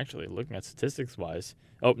 Actually, looking at statistics-wise,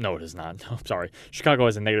 oh, no, it is not. No, I'm sorry. Chicago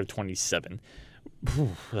has a negative 27.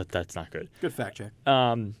 That's not good. Good fact check.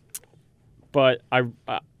 But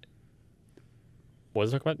what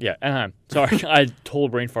was I talking about? Yeah, Anaheim. Sorry, I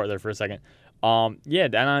told brain fart there for a second. The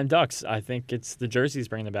Anaheim Ducks. I think it's the jerseys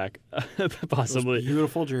bringing them back, possibly. Those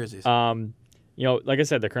beautiful jerseys. Like I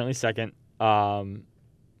said, they're currently second. They've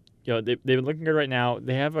been looking good right now.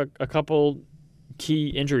 They have a couple key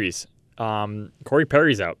injuries. Corey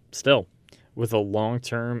Perry's out still with a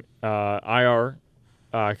long-term IR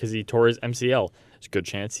because he tore his MCL. There's a good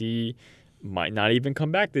chance he might not even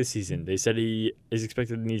come back this season. They said he is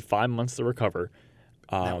expected to need 5 months to recover.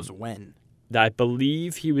 That was when? I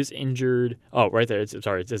believe he was injured. Oh, right there. It's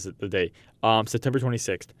the day. September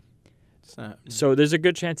 26th. So there's a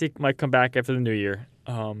good chance he might come back after the new year.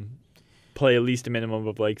 Play at least a minimum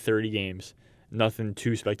of 30 games. Nothing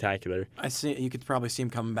too spectacular. I see. You could probably see him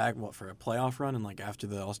coming back for a playoff run and after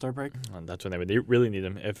the All-Star break. And that's when they really need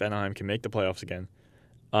him if Anaheim can make the playoffs again.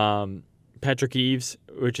 Patrick Eaves,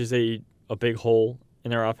 which is a big hole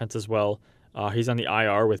in their offense as well. He's on the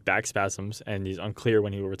IR with back spasms and he's unclear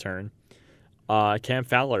when he will return. Cam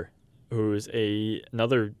Fowler, who is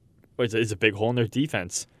another is a big hole in their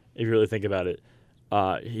defense if you really think about it.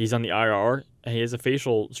 He's on the IR and he has a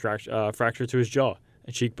facial fracture to his jaw,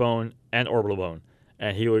 a cheekbone, and orbital bone,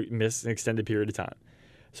 and he will miss an extended period of time.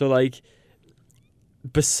 So,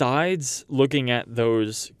 besides looking at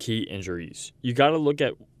those key injuries, you got to look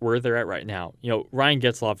at where they're at right now. Ryan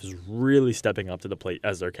Getzlaf is really stepping up to the plate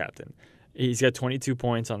as their captain. He's got 22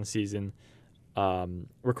 points on the season.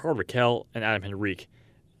 Rickard Rakell and Adam Henrique.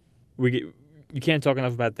 You can't talk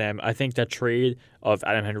enough about them. I think that trade of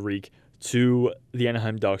Adam Henrique to the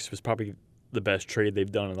Anaheim Ducks was probably the best trade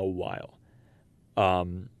they've done in a while.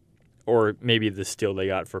 Or maybe the steal they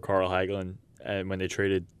got for Carl Hagelin and when they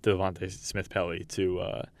traded Devontae Smith-Pelly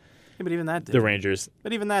to but even that the Rangers.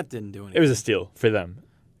 But even that didn't do anything. It was a steal for them.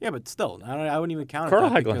 Yeah, but still, I wouldn't even count it. Carl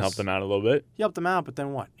Hagelin helped them out a little bit. He helped them out, but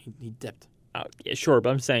then what? He dipped. Yeah, sure, but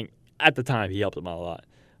I'm saying at the time he helped them out a lot.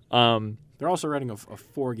 They're also riding a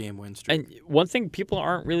 4-game win streak. And one thing people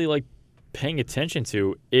aren't really like paying attention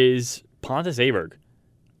to is Pontus Aberg.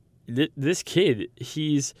 This kid,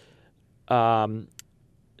 he's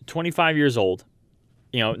 25 years old.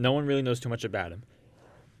 No one really knows too much about him.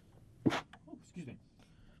 Excuse me.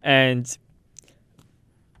 And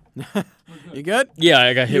you good? yeah,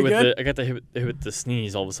 I got hit You with good? hit with the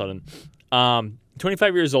sneeze all of a sudden.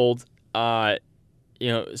 25 years old.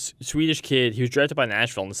 Swedish kid. He was drafted by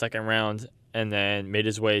Nashville in the second round, and then made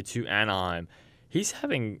his way to Anaheim. He's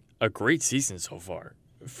having a great season so far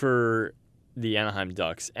for the Anaheim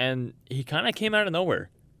Ducks, and he kind of came out of nowhere.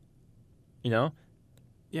 Yeah,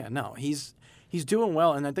 no, he's doing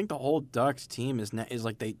well, and I think the whole Ducks team is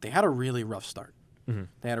like they had a really rough start. Mm-hmm.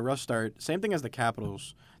 They had a rough start. Same thing as the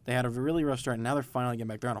Capitals. They had a really rough start, and now they're finally getting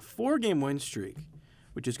back. They're on a 4-game win streak,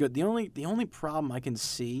 which is good. The only problem I can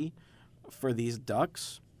see for these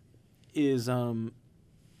Ducks is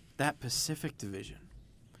that Pacific Division.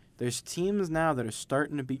 There's teams now that are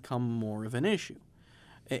starting to become more of an issue.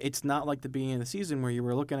 It's not like the beginning of the season where you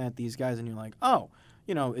were looking at these guys and you're like, oh,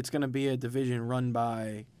 it's going to be a division run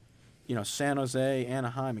by, San Jose,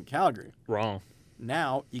 Anaheim, and Calgary. Wrong.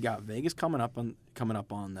 Now you got Vegas coming up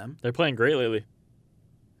on them. They're playing great lately.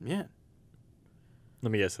 Yeah.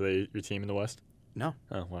 Let me guess, are they your team in the West? No.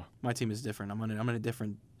 Oh wow. My team is different. I'm in a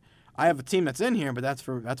different. I have a team that's in here, but that's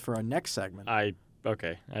for our next segment.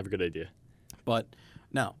 Okay. I have a good idea. But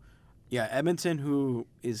no. Yeah, Edmonton, who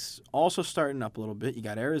is also starting up a little bit. You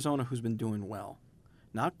got Arizona, who's been doing well.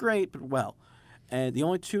 Not great, but well. And the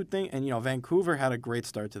only two things, and Vancouver had a great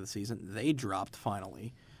start to the season. They dropped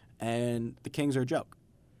finally, and the Kings are a joke.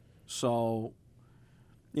 So,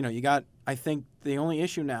 you got. I think the only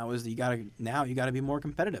issue now is that you got to be more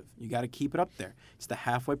competitive. You got to keep it up there. It's the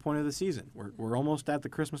halfway point of the season. We're almost at the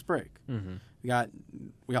Christmas break. Mm-hmm. We got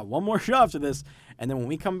one more show after this, and then when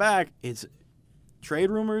we come back, it's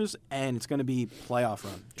trade rumors, and it's going to be playoff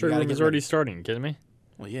run. Trade rumors already starting. You kidding me?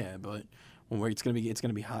 Well, yeah, but it's going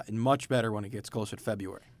to be hot and much better when it gets closer to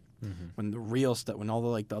February, when the real stuff, when all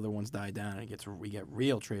the other ones die down, and we get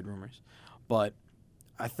real trade rumors. But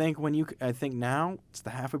I think now it's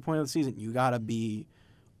the halfway point of the season. You got to be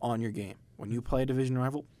on your game. When you play a division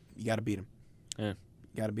rival, you got to beat them. Yeah,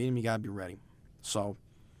 you got to beat them. You got to be ready. So,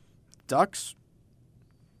 Ducks,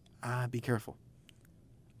 be careful.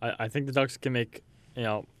 I think the Ducks can make.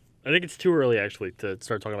 I think it's too early, actually, to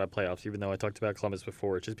start talking about playoffs, even though I talked about Columbus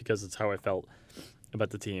before, just because it's how I felt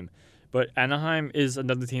about the team. But Anaheim is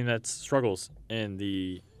another team that struggles in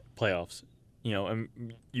the playoffs.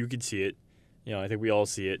 And you could see it. I think we all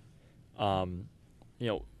see it. When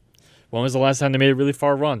was the last time they made a really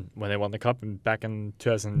far run? When they won the Cup back in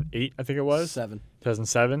 2008, I think it was?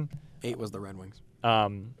 2007? 8 was the Red Wings.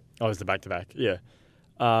 It was the back-to-back. Yeah.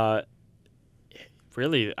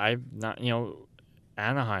 Really, I'm not,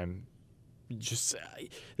 Anaheim, just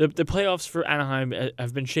the playoffs for Anaheim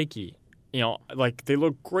have been shaky. They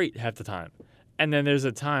look great half the time. And then there's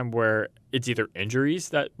a time where it's either injuries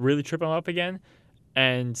that really trip them up again.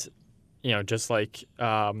 And, just like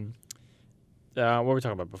what were we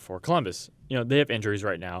talking about before? Columbus. They have injuries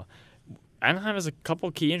right now. Anaheim has a couple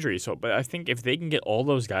key injuries. But I think if they can get all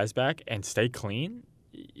those guys back and stay clean,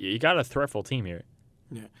 you got a threatful team here.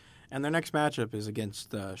 Yeah. And their next matchup is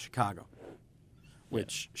against Chicago,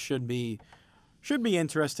 which should be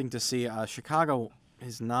interesting to see. Chicago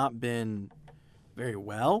has not been very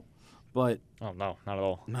well, but oh no, not at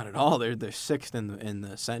all. Not at all. They're sixth in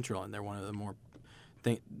the Central, and they're one of the more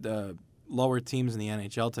the lower teams in the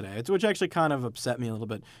NHL today. Which actually kind of upset me a little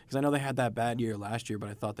bit because I know they had that bad year last year, but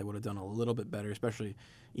I thought they would have done a little bit better, especially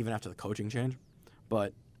even after the coaching change.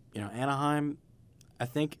 But Anaheim, I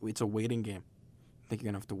think it's a waiting game. I think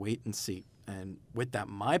you're going to have to wait and see. And with that,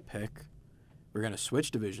 my pick, we're going to switch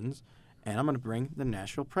divisions, and I'm going to bring the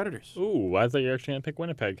Nashville Predators. Ooh, I thought you were actually going to pick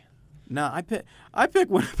Winnipeg. No, I pick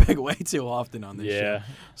Winnipeg way too often on this show.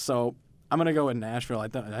 So I'm going to go with Nashville. I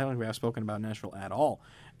don't think we have spoken about Nashville at all.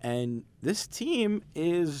 And this team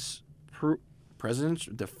is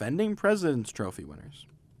defending President's Trophy winners.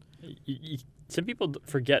 Some people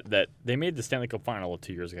forget that they made the Stanley Cup Final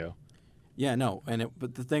 2 years ago. Yeah, no,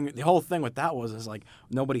 but the whole thing with that was like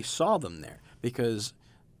nobody saw them there because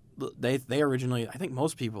they originally, I think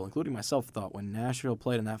most people, including myself, thought when Nashville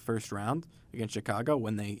played in that first round against Chicago,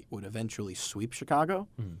 when they would eventually sweep Chicago,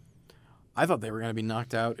 I thought they were going to be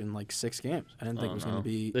knocked out in like 6 games. I didn't think it was going to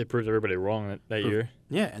be. They proved everybody wrong that year.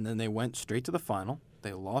 Yeah, and then they went straight to the final.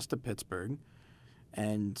 They lost to Pittsburgh,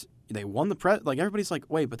 and they won the everybody's like,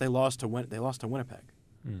 wait, but they lost to Winnipeg.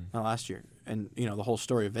 Last year. And, the whole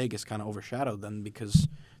story of Vegas kind of overshadowed them because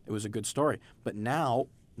it was a good story. But now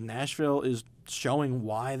Nashville is showing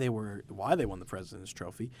why they won the President's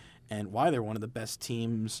Trophy and why they're one of the best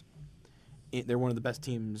teams. They're one of the best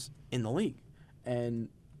teams in the league. And,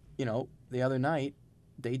 the other night,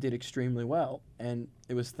 they did extremely well. And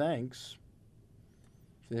it was thanks,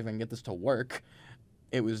 see if I can get this to work,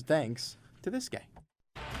 it was thanks to this guy.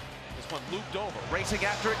 This one looped over, racing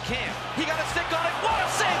after it Cam. He got a stick on it. What a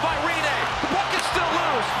save by Rene. The puck is still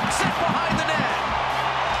loose. Set behind the net.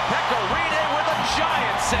 Pekka Rinne with a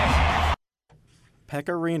giant save.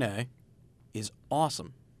 Pekka Rinne is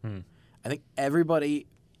awesome. I think everybody,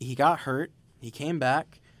 he got hurt, he came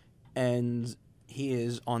back, and he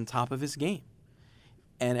is on top of his game.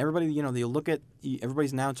 And everybody, they look at,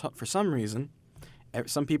 everybody's now, for some reason,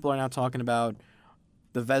 some people are now talking about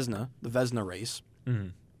the Vezina race.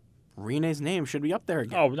 Rinne's name should be up there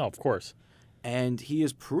again. Oh, no, of course. And he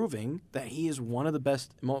is proving that he is one of the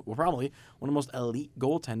best, probably one of the most elite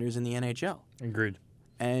goaltenders in the NHL. Agreed.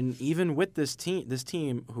 And even with this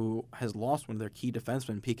team who has lost one of their key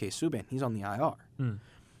defensemen, PK Subban, he's on the IR.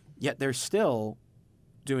 Yet they're still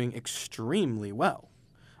doing extremely well.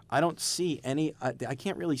 I don't see I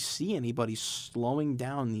can't really see anybody slowing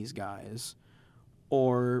down these guys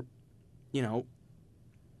or,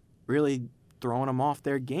 really throwing them off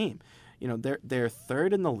their game. They're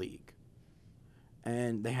third in the league,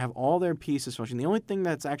 and they have all their pieces functioning. The only thing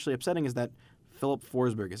that's actually upsetting is that Philip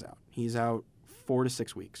Forsberg is out. He's out 4 to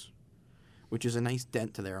 6 weeks, which is a nice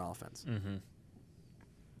dent to their offense.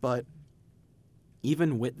 But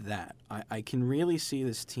even with that, I can really see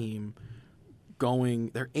this team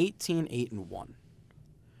going. They're 18-8-1.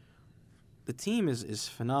 The team is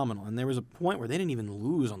phenomenal, and there was a point where they didn't even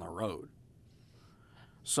lose on the road.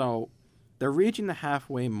 So they're reaching the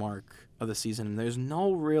halfway mark of the season, and there's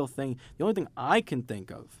no real thing. The only thing I can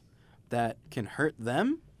think of that can hurt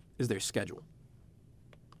them is their schedule.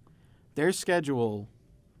 Their schedule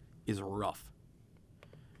is rough.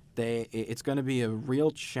 It's going to be a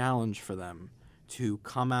real challenge for them to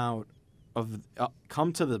come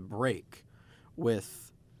to the break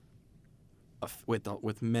with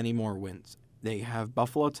many more wins. They have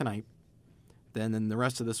Buffalo tonight. Then in the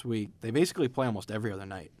rest of this week, they basically play almost every other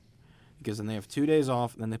night because then they have 2 days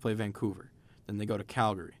off, and then they play Vancouver. Then they go to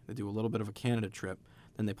Calgary. They do a little bit of a Canada trip.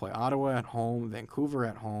 Then they play Ottawa at home, Vancouver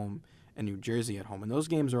at home, and New Jersey at home. And those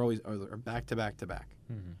games are always back to back to back.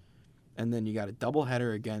 And then you got a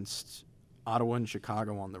doubleheader against Ottawa and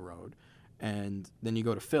Chicago on the road. And then you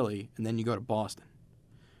go to Philly, and then you go to Boston.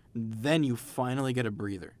 Then you finally get a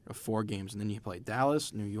breather of 4 games, and then you play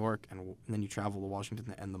Dallas, New York, and then you travel to Washington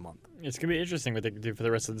to end the month. It's going to be interesting what they can do for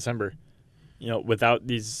the rest of December, without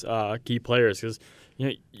these key players, because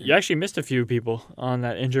you actually missed a few people on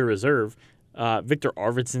that injured reserve. Victor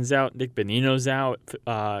Arvidsson's out, Nick Bonino's out,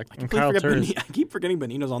 and Kyle Turris. I keep forgetting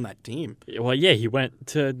Bonino's on that team. Well, yeah, he went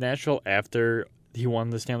to Nashville after he won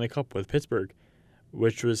the Stanley Cup with Pittsburgh,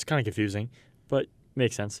 which was kind of confusing, but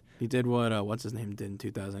makes sense. He did what what's his name did in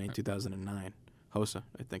 2008, 2009. Hossa,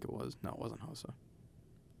 I think it was. No, it wasn't Hossa. There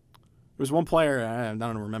was one player, I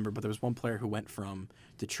don't remember, but there was one player who went from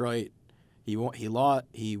Detroit. He lost.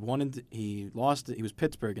 He lost. He was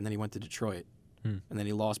Pittsburgh, and then he went to Detroit, and then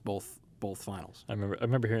he lost both finals. I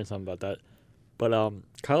remember hearing something about that. But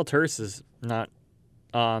Kyle Turris is not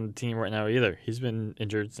on the team right now either. He's been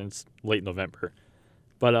injured since late November.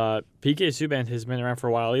 But PK Subban has been around for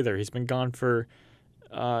a while either. He's been gone for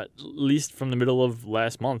at least from the middle of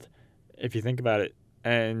last month, if you think about it.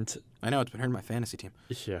 And I know, it's been hurting my fantasy team.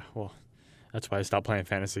 Yeah, well, that's why I stopped playing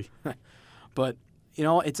fantasy. But,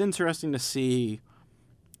 it's interesting to see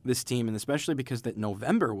this team, and especially because that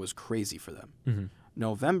November was crazy for them.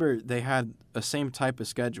 November, they had the same type of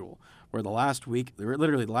schedule where the last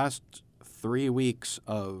 3 weeks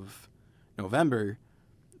of November,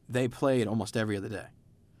 they played almost every other day.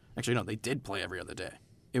 Actually, no, they did play every other day.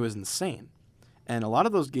 It was insane. And a lot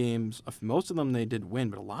of those games, most of them they did win,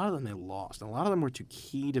 but a lot of them they lost. And a lot of them were to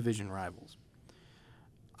key division rivals.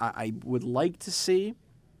 I would like to see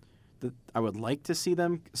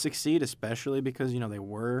them succeed, especially because,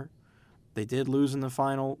 they did lose in the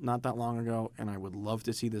final not that long ago, and I would love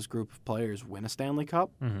to see this group of players win a Stanley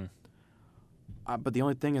Cup. But the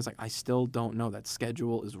only thing is, I still don't know. That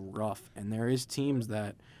schedule is rough, and there is teams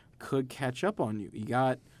that could catch up on you. You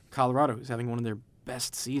got Colorado, who's having one of their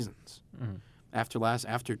best seasons. After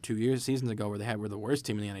 2 seasons ago, where they were the worst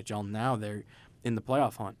team in the NHL, now they're in the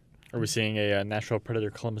playoff hunt. Are we seeing a Nashville Predator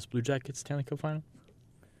Columbus Blue Jackets Stanley Cup final?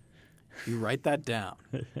 You write that down.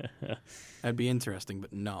 That'd be interesting,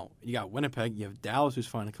 but no. You got Winnipeg, you have Dallas, who's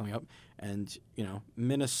finally coming up, and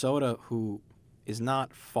Minnesota, who is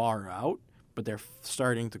not far out, but they're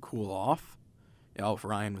starting to cool off. Oh, if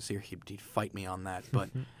Ryan was here, he'd fight me on that. But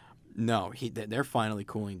no, they're finally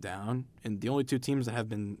cooling down. And the only two teams that have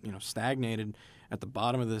been stagnated at the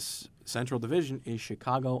bottom of this Central Division is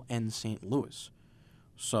Chicago and St. Louis.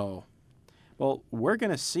 So, well, we're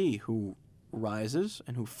going to see who rises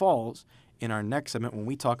and who falls in our next segment when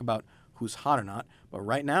we talk about who's hot or not. But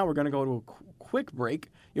right now, we're going to go to a quick break.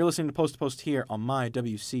 You're listening to Post to Post here on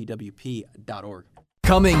mywcwp.org.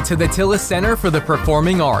 Coming to the Tillis Center for the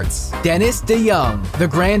Performing Arts, Dennis DeYoung, The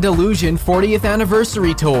Grand Illusion 40th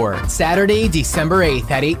Anniversary Tour, Saturday, December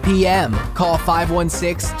 8th at 8 p.m. Call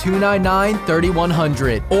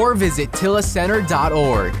 516-299-3100 or visit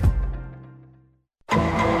tilliscenter.org.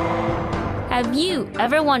 Have you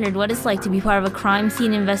ever wondered what it's like to be part of a crime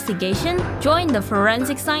scene investigation? Join the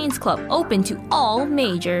Forensic Science Club, open to all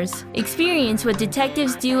majors. Experience what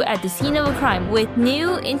detectives do at the scene of a crime with new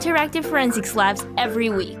interactive forensics labs every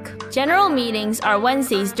week. General meetings are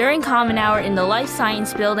Wednesdays during Common Hour in the Life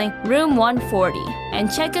Science Building, room 140.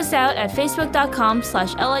 And check us out at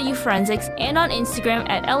facebook.com/LIU Forensics and on Instagram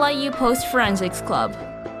at LIU Post Forensics Club.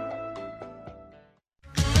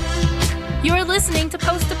 You're listening to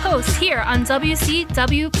Post here on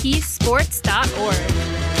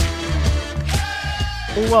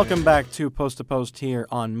WCWPsports.org. Welcome back to Post here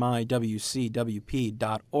on mywcwp.org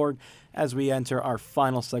as we enter our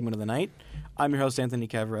final segment of the night. I'm your host, Anthony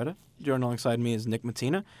Cavaretta. Joined alongside me is Nick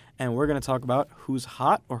Mattina, and we're going to talk about who's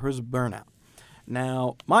hot or who's burnout.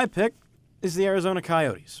 Now, my pick is the Arizona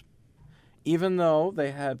Coyotes. Even though they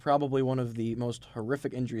had probably one of the most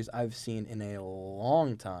horrific injuries I've seen in a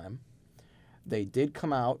long time, they did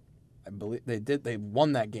come out. I believe they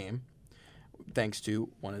won that game thanks to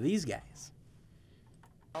one of these guys.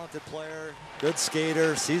 Talented player, good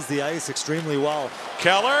skater, sees the ice extremely well.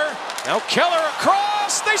 Keller. Now Keller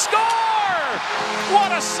across. They score!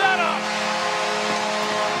 What a setup!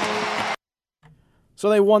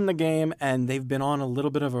 So they won the game, and they've been on a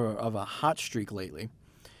little bit of a hot streak lately.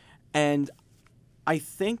 And I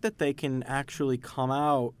think that they can actually come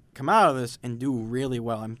out of this and do really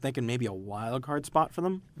well. I'm thinking maybe a wild card spot for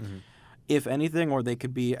them, if anything, or they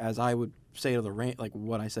could be, as I would say to the like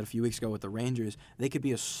what I said a few weeks ago with the Rangers, they could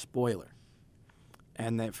be a spoiler.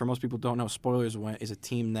 And that, for most people who don't know, spoilers is a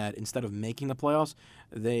team that instead of making the playoffs,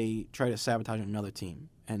 they try to sabotage another team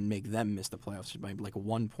and make them miss the playoffs by like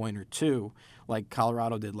 1 point or two, like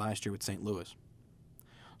Colorado did last year with St. Louis.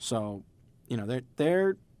 So,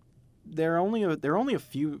 they're only a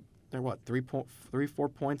few. They're what, 4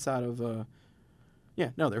 points out of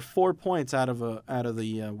they're 4 points out of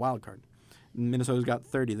the wild card. Minnesota's got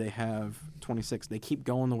 30. They have 26. They keep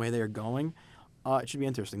going the way they're going. It should be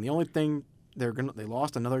interesting. The only thing they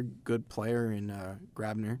lost another good player in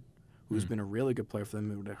Grabner, who's been a really good player for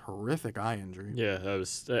them with a horrific eye injury. Yeah, that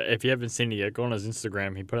was. If you haven't seen it yet, go on his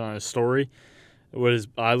Instagram. He put it on his story. What his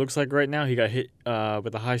eye looks like right now, he got hit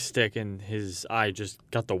with a high stick, and his eye just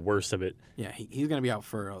got the worst of it. Yeah, he's going to be out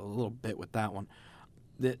for a little bit with that one.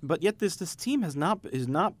 But yet this team has not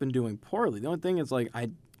been doing poorly. The only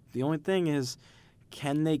thing is,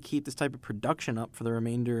 can they keep this type of production up for the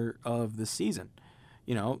remainder of the season?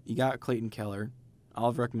 You got Clayton Keller,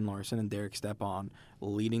 Oliver Ekman-Larsson, and Derek Stepan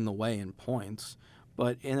leading the way in points.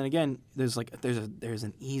 And then again, there's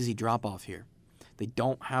an easy drop off here. They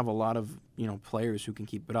don't have a lot of players who can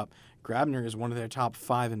keep it up. Grabner is one of their top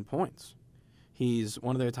 5 in points. He's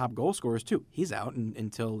one of their top goal scorers too. He's out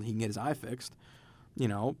until he can get his eye fixed.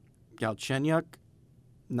 Galchenyuk,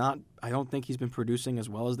 I don't think he's been producing as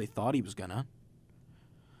well as they thought he was gonna.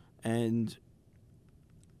 And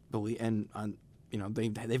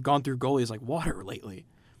they've gone through goalies like water lately.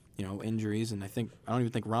 Injuries, and I don't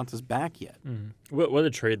even think Ronta's back yet. What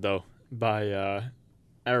a trade though by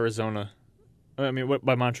Arizona.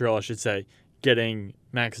 By Montreal, I should say, getting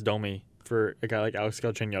Max Domi for a guy like Alex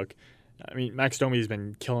Galchenyuk. Max Domi's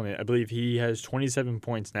been killing it. I believe he has 27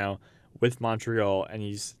 points now with Montreal, and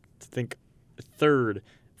he's, I think, third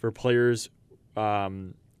for players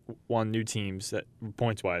on new teams that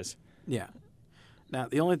points-wise. Yeah. Now,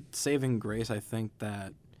 the only saving grace, I think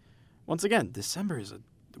that, once again, December is a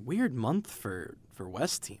weird month for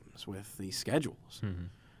West teams with these schedules. Mm-hmm.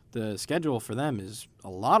 The schedule for them is a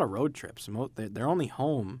lot of road trips. They're only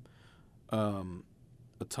home a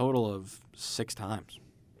total of 6 times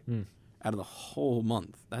out of the whole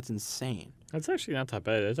month. That's insane. That's actually not that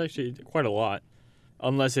bad. That's actually quite a lot,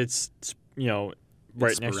 unless it's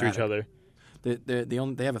right next to each other. They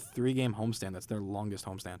have a 3-game homestand. That's their longest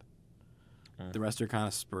homestand. The rest are kind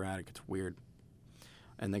of sporadic. It's weird.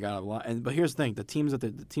 And they got a lot. But here's the thing: the teams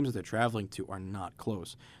that they're traveling to are not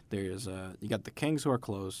close. There's you got the Kings who are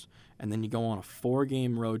close, and then you go on a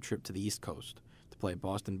 4-game road trip to the East Coast to play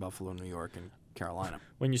Boston, Buffalo, New York, and Carolina.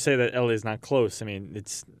 When you say that LA is not close, I mean,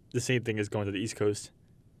 it's the same thing as going to the East Coast.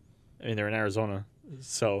 I mean, they're in Arizona,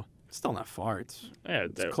 so It's still not far. It's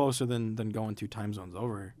they're- closer than going 2 time zones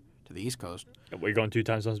over to the East Coast. we're going 2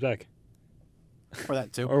 time zones back, Or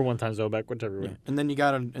that too. or 1 time zone back, whichever way. Yeah. And then you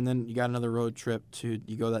got another road trip you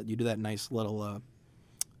do that nice little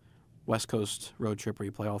West Coast road trip where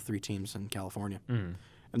you play all 3 teams in California. Mm.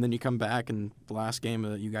 And then you come back, and the last game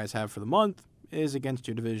that you guys have for the month is against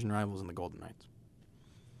your division rivals in the Golden Knights.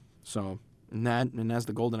 So, and as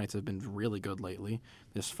the Golden Knights have been really good lately,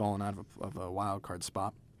 just fallen out of a wild card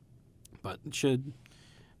spot. But it should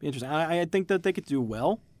be interesting. I think that they could do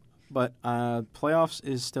well, but playoffs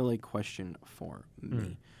is still a question for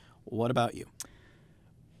me. What about you?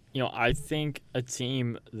 You know, I think a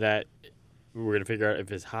team that we're going to figure out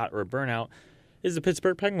if it's hot or a burnout is the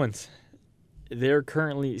Pittsburgh Penguins. They're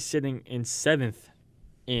currently sitting in 7th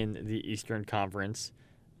in the Eastern Conference,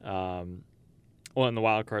 in the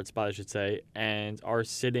wild card spot, I should say, and are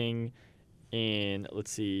sitting in,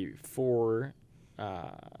 let's see, 4,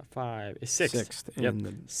 5, 6th.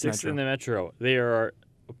 Sixth in the Metro. They are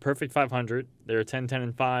a perfect 500. They're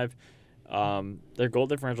 10-10-5. Their goal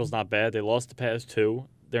differential is not bad. They lost the past 2.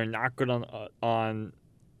 They're not good on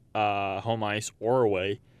home ice or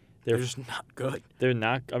away. They're just not good. They're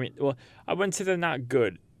not. I mean, well, I wouldn't say they're not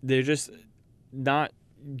good. They're just not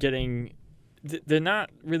getting. They're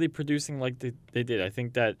not really producing like they did. I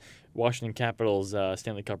think that Washington Capitals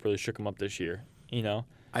Stanley Cup really shook them up this year. You know.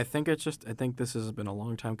 I think this has been a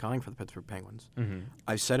long time coming for the Pittsburgh Penguins. Mm-hmm.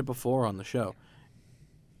 I've said it before on the show.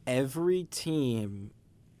 Every team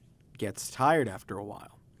gets tired after a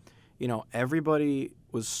while. You know,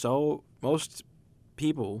 most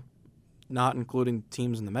people, not including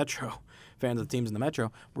teams in the Metro, fans of the teams in the Metro,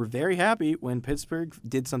 were very happy when Pittsburgh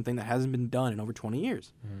did something that hasn't been done in over 20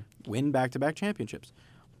 years. Mm-hmm. Win back-to-back championships.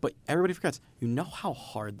 But everybody forgets, you know how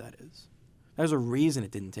hard that is. There's a reason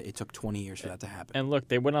it took 20 years for that to happen. And look,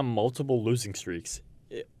 they went on multiple losing streaks.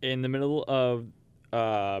 In the middle of,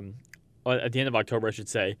 at the end of October, I should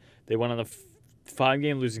say, they went on a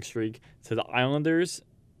 5-game losing streak to the Islanders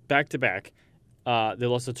back-to-back. They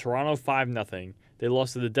lost to Toronto 5-0. They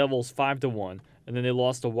lost to the Devils 5-1, and then they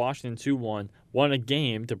lost to Washington 2-1, won a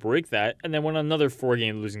game to break that, and then won another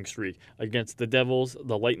 4-game losing streak against the Devils,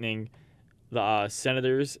 the Lightning, the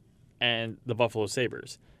Senators, and the Buffalo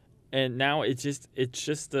Sabres. And now it's just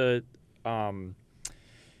a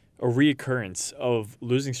reoccurrence of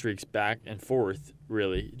losing streaks back and forth,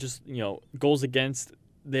 really. Just, you know, goals against.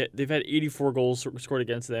 They've had 84 goals scored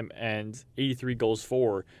against them and 83 goals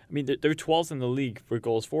for. I mean, they're 12th in the league for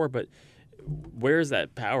goals for, but where is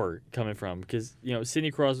that power coming from? Because, you know, Sidney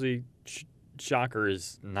Crosby, shocker,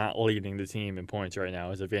 is not leading the team in points right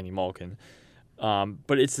now as Evgeny Malkin.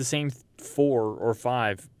 But it's the same 4 or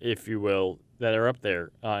 5, if you will, that are up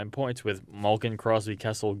there in points with Malkin, Crosby,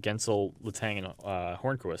 Kessel, Gensel, Letang, and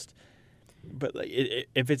Hornquist. But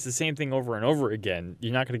if it's the same thing over and over again,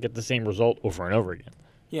 you're not going to get the same result over and over again.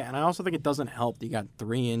 Yeah, and I also think it doesn't help that you got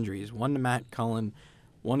 3 injuries, 1 to Matt Cullen,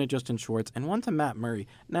 1 to Justin Schwartz, and 1 to Matt Murray.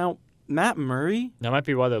 Now, Matt Murray... That might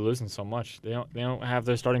be why they're losing so much. They don't have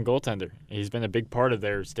their starting goaltender. He's been a big part of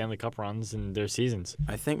their Stanley Cup runs and their seasons.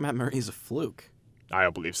 I think Matt Murray's a fluke. I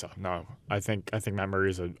don't believe so. No, I think Matt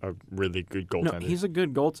Murray's a really good goaltender. No, he's a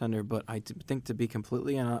good goaltender, but I think, to be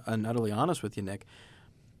completely and utterly honest with you, Nick,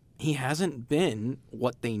 he hasn't been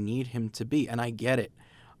what they need him to be, and I get it.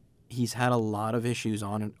 He's had a lot of issues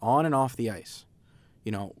on and off the ice.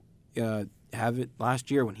 You know, last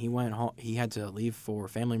year when he went home, he had to leave for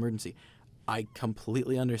family emergency. I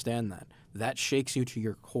completely understand that. That shakes you to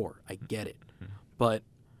your core. I get it. But,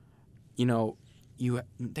 you know,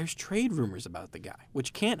 there's trade rumors about the guy,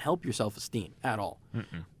 which can't help your self-esteem at all.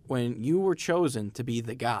 Mm-mm. When you were chosen to be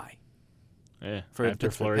the guy. Yeah, for after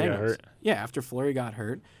Fleury got hurt. Yeah, after Fleury got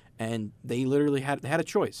hurt, and they literally had a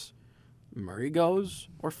choice. Murray goes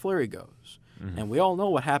or Fleury goes. Mm-hmm. And we all know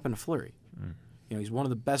what happened to Fleury. Mm. You know, he's one of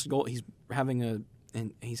the best he's having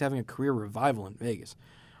a career revival in Vegas.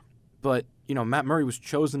 But, you know, Matt Murray was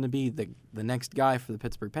chosen to be the next guy for the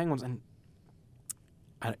Pittsburgh Penguins, and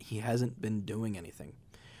he hasn't been doing anything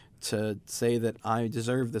to say that I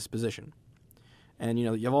deserve this position. And, you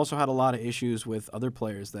know, you've also had a lot of issues with other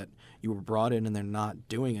players that you were brought in and they're not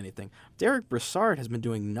doing anything. Derek Brassard has been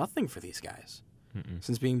doing nothing for these guys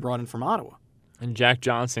since being brought in from Ottawa. And Jack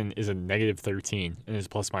Johnson is a -13 in his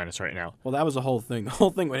plus-minus right now. Well, that was the whole thing. The whole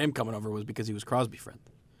thing with him coming over was because he was Crosby friend.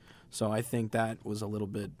 So I think that was a little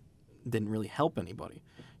bit, didn't really help anybody.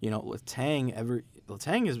 You know,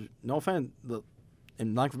 Letang is, no offense,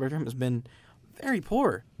 in lack of a better term, has been very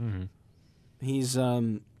poor. Mm-hmm. He's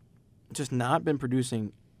just not been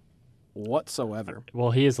producing whatsoever.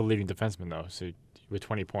 Well, he is the leading defenseman though, so with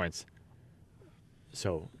 20 points.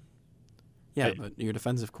 So. Yeah, but your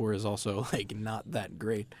defensive core is also like not that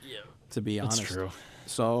great. Yeah, to be honest. That's true.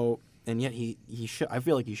 So, and yet he should. I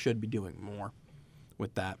feel like he should be doing more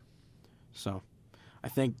with that. So, I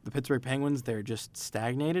think the Pittsburgh Penguins, they're just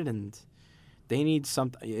stagnated and they need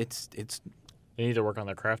something. They need to work on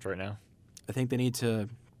their craft right now. I think they need to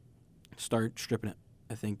start stripping it.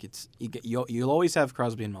 I think you'll always have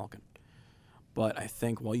Crosby and Malkin, but I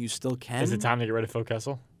think while you still can, is it time to get rid of Phil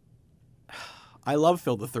Kessel? I love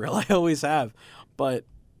Phil the Thrill. I always have, but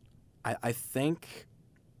I think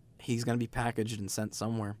he's going to be packaged and sent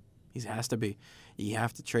somewhere. He has to be. You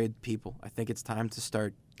have to trade people. I think it's time to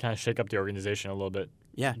start kind of shake up the organization a little bit.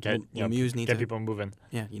 Yeah, get people moving.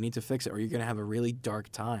 Yeah, you need to fix it, or you're going to have a really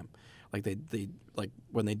dark time, like they like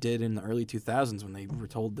when they did in the early 2000s when they were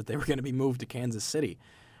told that they were going to be moved to Kansas City.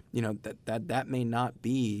 You know that may not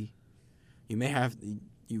be. You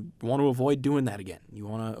want to avoid doing that again. You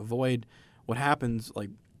want to avoid what happens. Like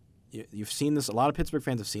you've seen this. A lot of Pittsburgh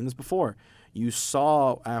fans have seen this before. You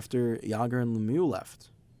saw after Jágr and Lemieux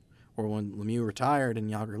left, or when Lemieux retired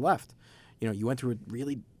and Jágr left. You know, you went through a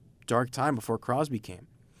really dark time before Crosby came,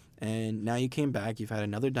 and now you came back. You've had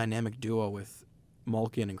another dynamic duo with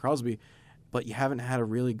Malkin and Crosby, but you haven't had a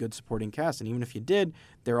really good supporting cast. And even if you did,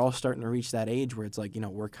 they're all starting to reach that age where it's like, you know,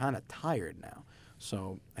 we're kind of tired now.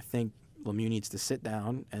 So I think Lemieux needs to sit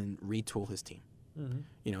down and retool his team. Mm-hmm.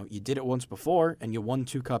 You know, you did it once before, and you won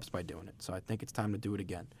 2 cups by doing it. So I think it's time to do it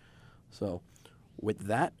again. So with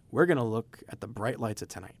that, we're going to look at the bright lights of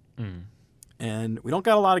tonight. Mm. And we don't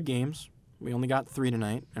got a lot of games. We only got 3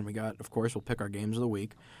 tonight, and of course, we'll pick our games of the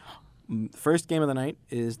week. First game of the night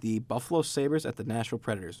is the Buffalo Sabres at the Nashville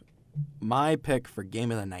Predators. My pick for game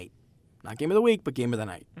of the night. Not game of the week, but game of the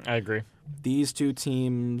night. I agree. These two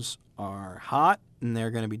teams are hot, and they're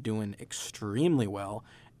going to be doing extremely well,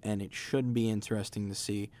 and it should be interesting to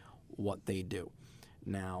see what they do.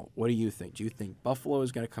 Now, what do you think? Do you think Buffalo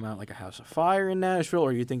is going to come out like a house of fire in Nashville,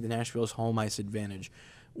 or do you think the Nashville's home ice advantage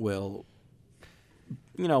will,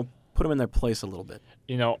 put them in their place a little bit?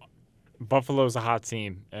 Buffalo's a hot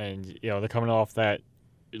team, and they're coming off that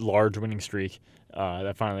large winning streak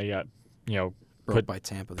that finally got put by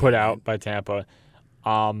Tampa. Put out by Tampa.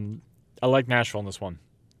 I like Nashville in this one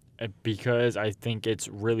because I think it's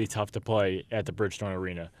really tough to play at the Bridgestone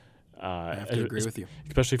Arena. I have to agree with you,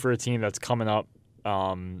 especially for a team that's coming up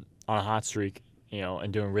on a hot streak,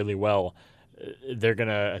 and doing really well. They're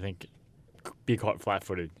gonna, I think, be caught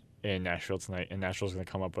flat-footed in Nashville tonight, and Nashville's gonna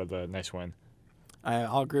come up with a nice win.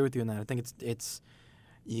 I'll agree with you on that. I think this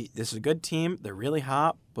is a good team. They're really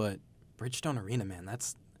hot, but Bridgestone Arena, man,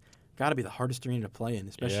 that's got to be the hardest arena to play in,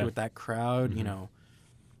 especially with that crowd.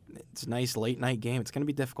 Mm-hmm. It's a nice late-night game. It's going to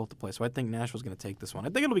be difficult to play, so I think Nashville's going to take this one.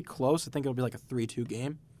 I think it'll be close. I think it'll be like a 3-2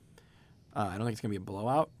 game. I don't think it's going to be a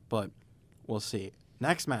blowout, but we'll see.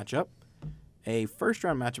 Next matchup, a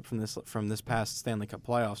first-round matchup from this past Stanley Cup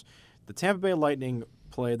playoffs. The Tampa Bay Lightning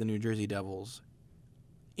play the New Jersey Devils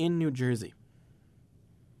in New Jersey.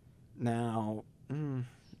 Now,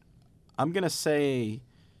 I'm gonna say,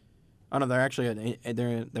 oh no, they're actually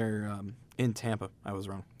they're in Tampa. I was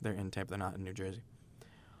wrong. They're in Tampa. They're not in New Jersey.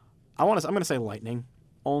 I'm gonna say Lightning,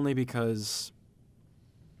 only because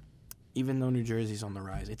even though New Jersey's on the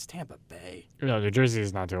rise, it's Tampa Bay. No, New Jersey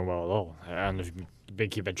is not doing well at all. I don't know if you've been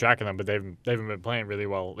keeping track of them, but they haven't been playing really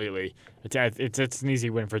well lately. It's an easy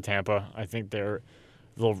win for Tampa. I think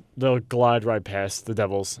they'll glide right past the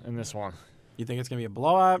Devils in this one. You think it's going to be a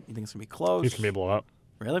blowout? You think it's going to be close? It's going to be a blowout.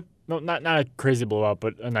 Really? No, not a crazy blowout,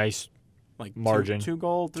 but a nice margin.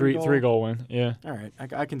 2-goal, 3-goal win, yeah. All right,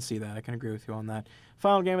 I can see that. I can agree with you on that.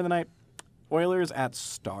 Final game of the night, Oilers at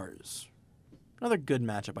Stars. Another good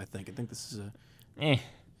matchup, I think. I think this is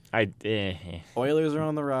Oilers are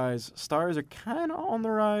on the rise. Stars are kind of on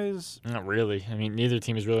the rise. Not really. I mean, neither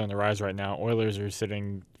team is really on the rise right now. Oilers are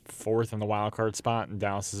sitting 4th in the wild card spot, and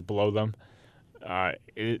Dallas is below them.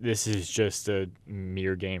 This is just a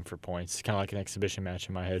mere game for points. Kind of like an exhibition match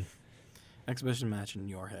in my head. Exhibition match in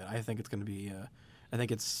your head. I think it's going to be.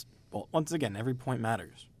 Once again, every point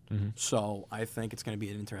matters. Mm-hmm. So I think it's going to be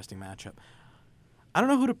an interesting matchup. I don't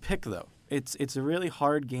know who to pick though. It's a really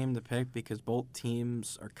hard game to pick because both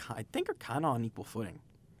teams are kind of on equal footing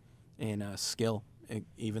in skill.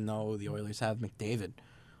 Even though the Oilers have McDavid,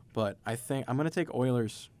 but I think I'm going to take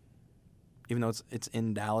Oilers. Even though it's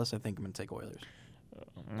in Dallas, I think I'm going to take Oilers.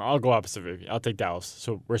 I'll go opposite of you. I'll take Dallas.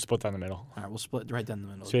 So we're split down the middle. All right, we'll split right down the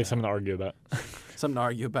middle. So we have something to argue about. Something to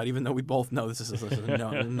argue about, even though we both know this is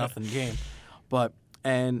a nothing game.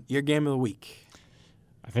 And your game of the week?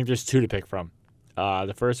 I think there's 2 to pick from.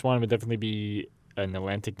 The first one would definitely be an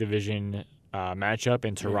Atlantic Division matchup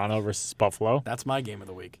in Toronto versus Buffalo. That's my game of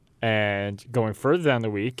the week. And going further down the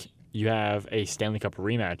week, you have a Stanley Cup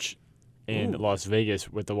rematch in Ooh. Las Vegas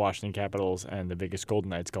with the Washington Capitals and the Vegas Golden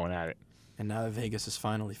Knights going at it. And now that Vegas has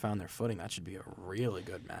finally found their footing, that should be a really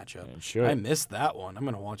good matchup. It should. I missed that one. I'm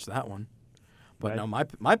going to watch that one. But Right. no,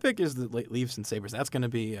 my pick is the Leafs and Sabres. That's going to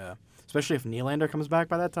be, especially if Nylander comes back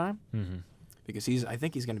by that time, because I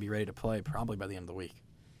think he's going to be ready to play probably by the end of the week.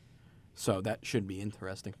 So that should be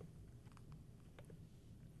interesting.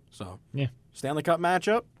 So Yeah. Stanley Cup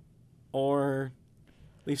matchup or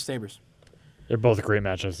Leafs Sabres. They're both great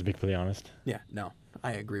matchups, to be completely honest. Yeah, no,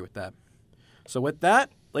 I agree with that. So with that,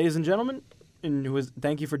 ladies and gentlemen,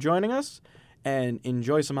 thank you for joining us, and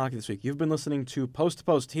enjoy some hockey this week. You've been listening to Post to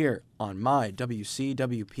Post here on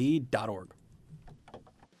mywcwp.org.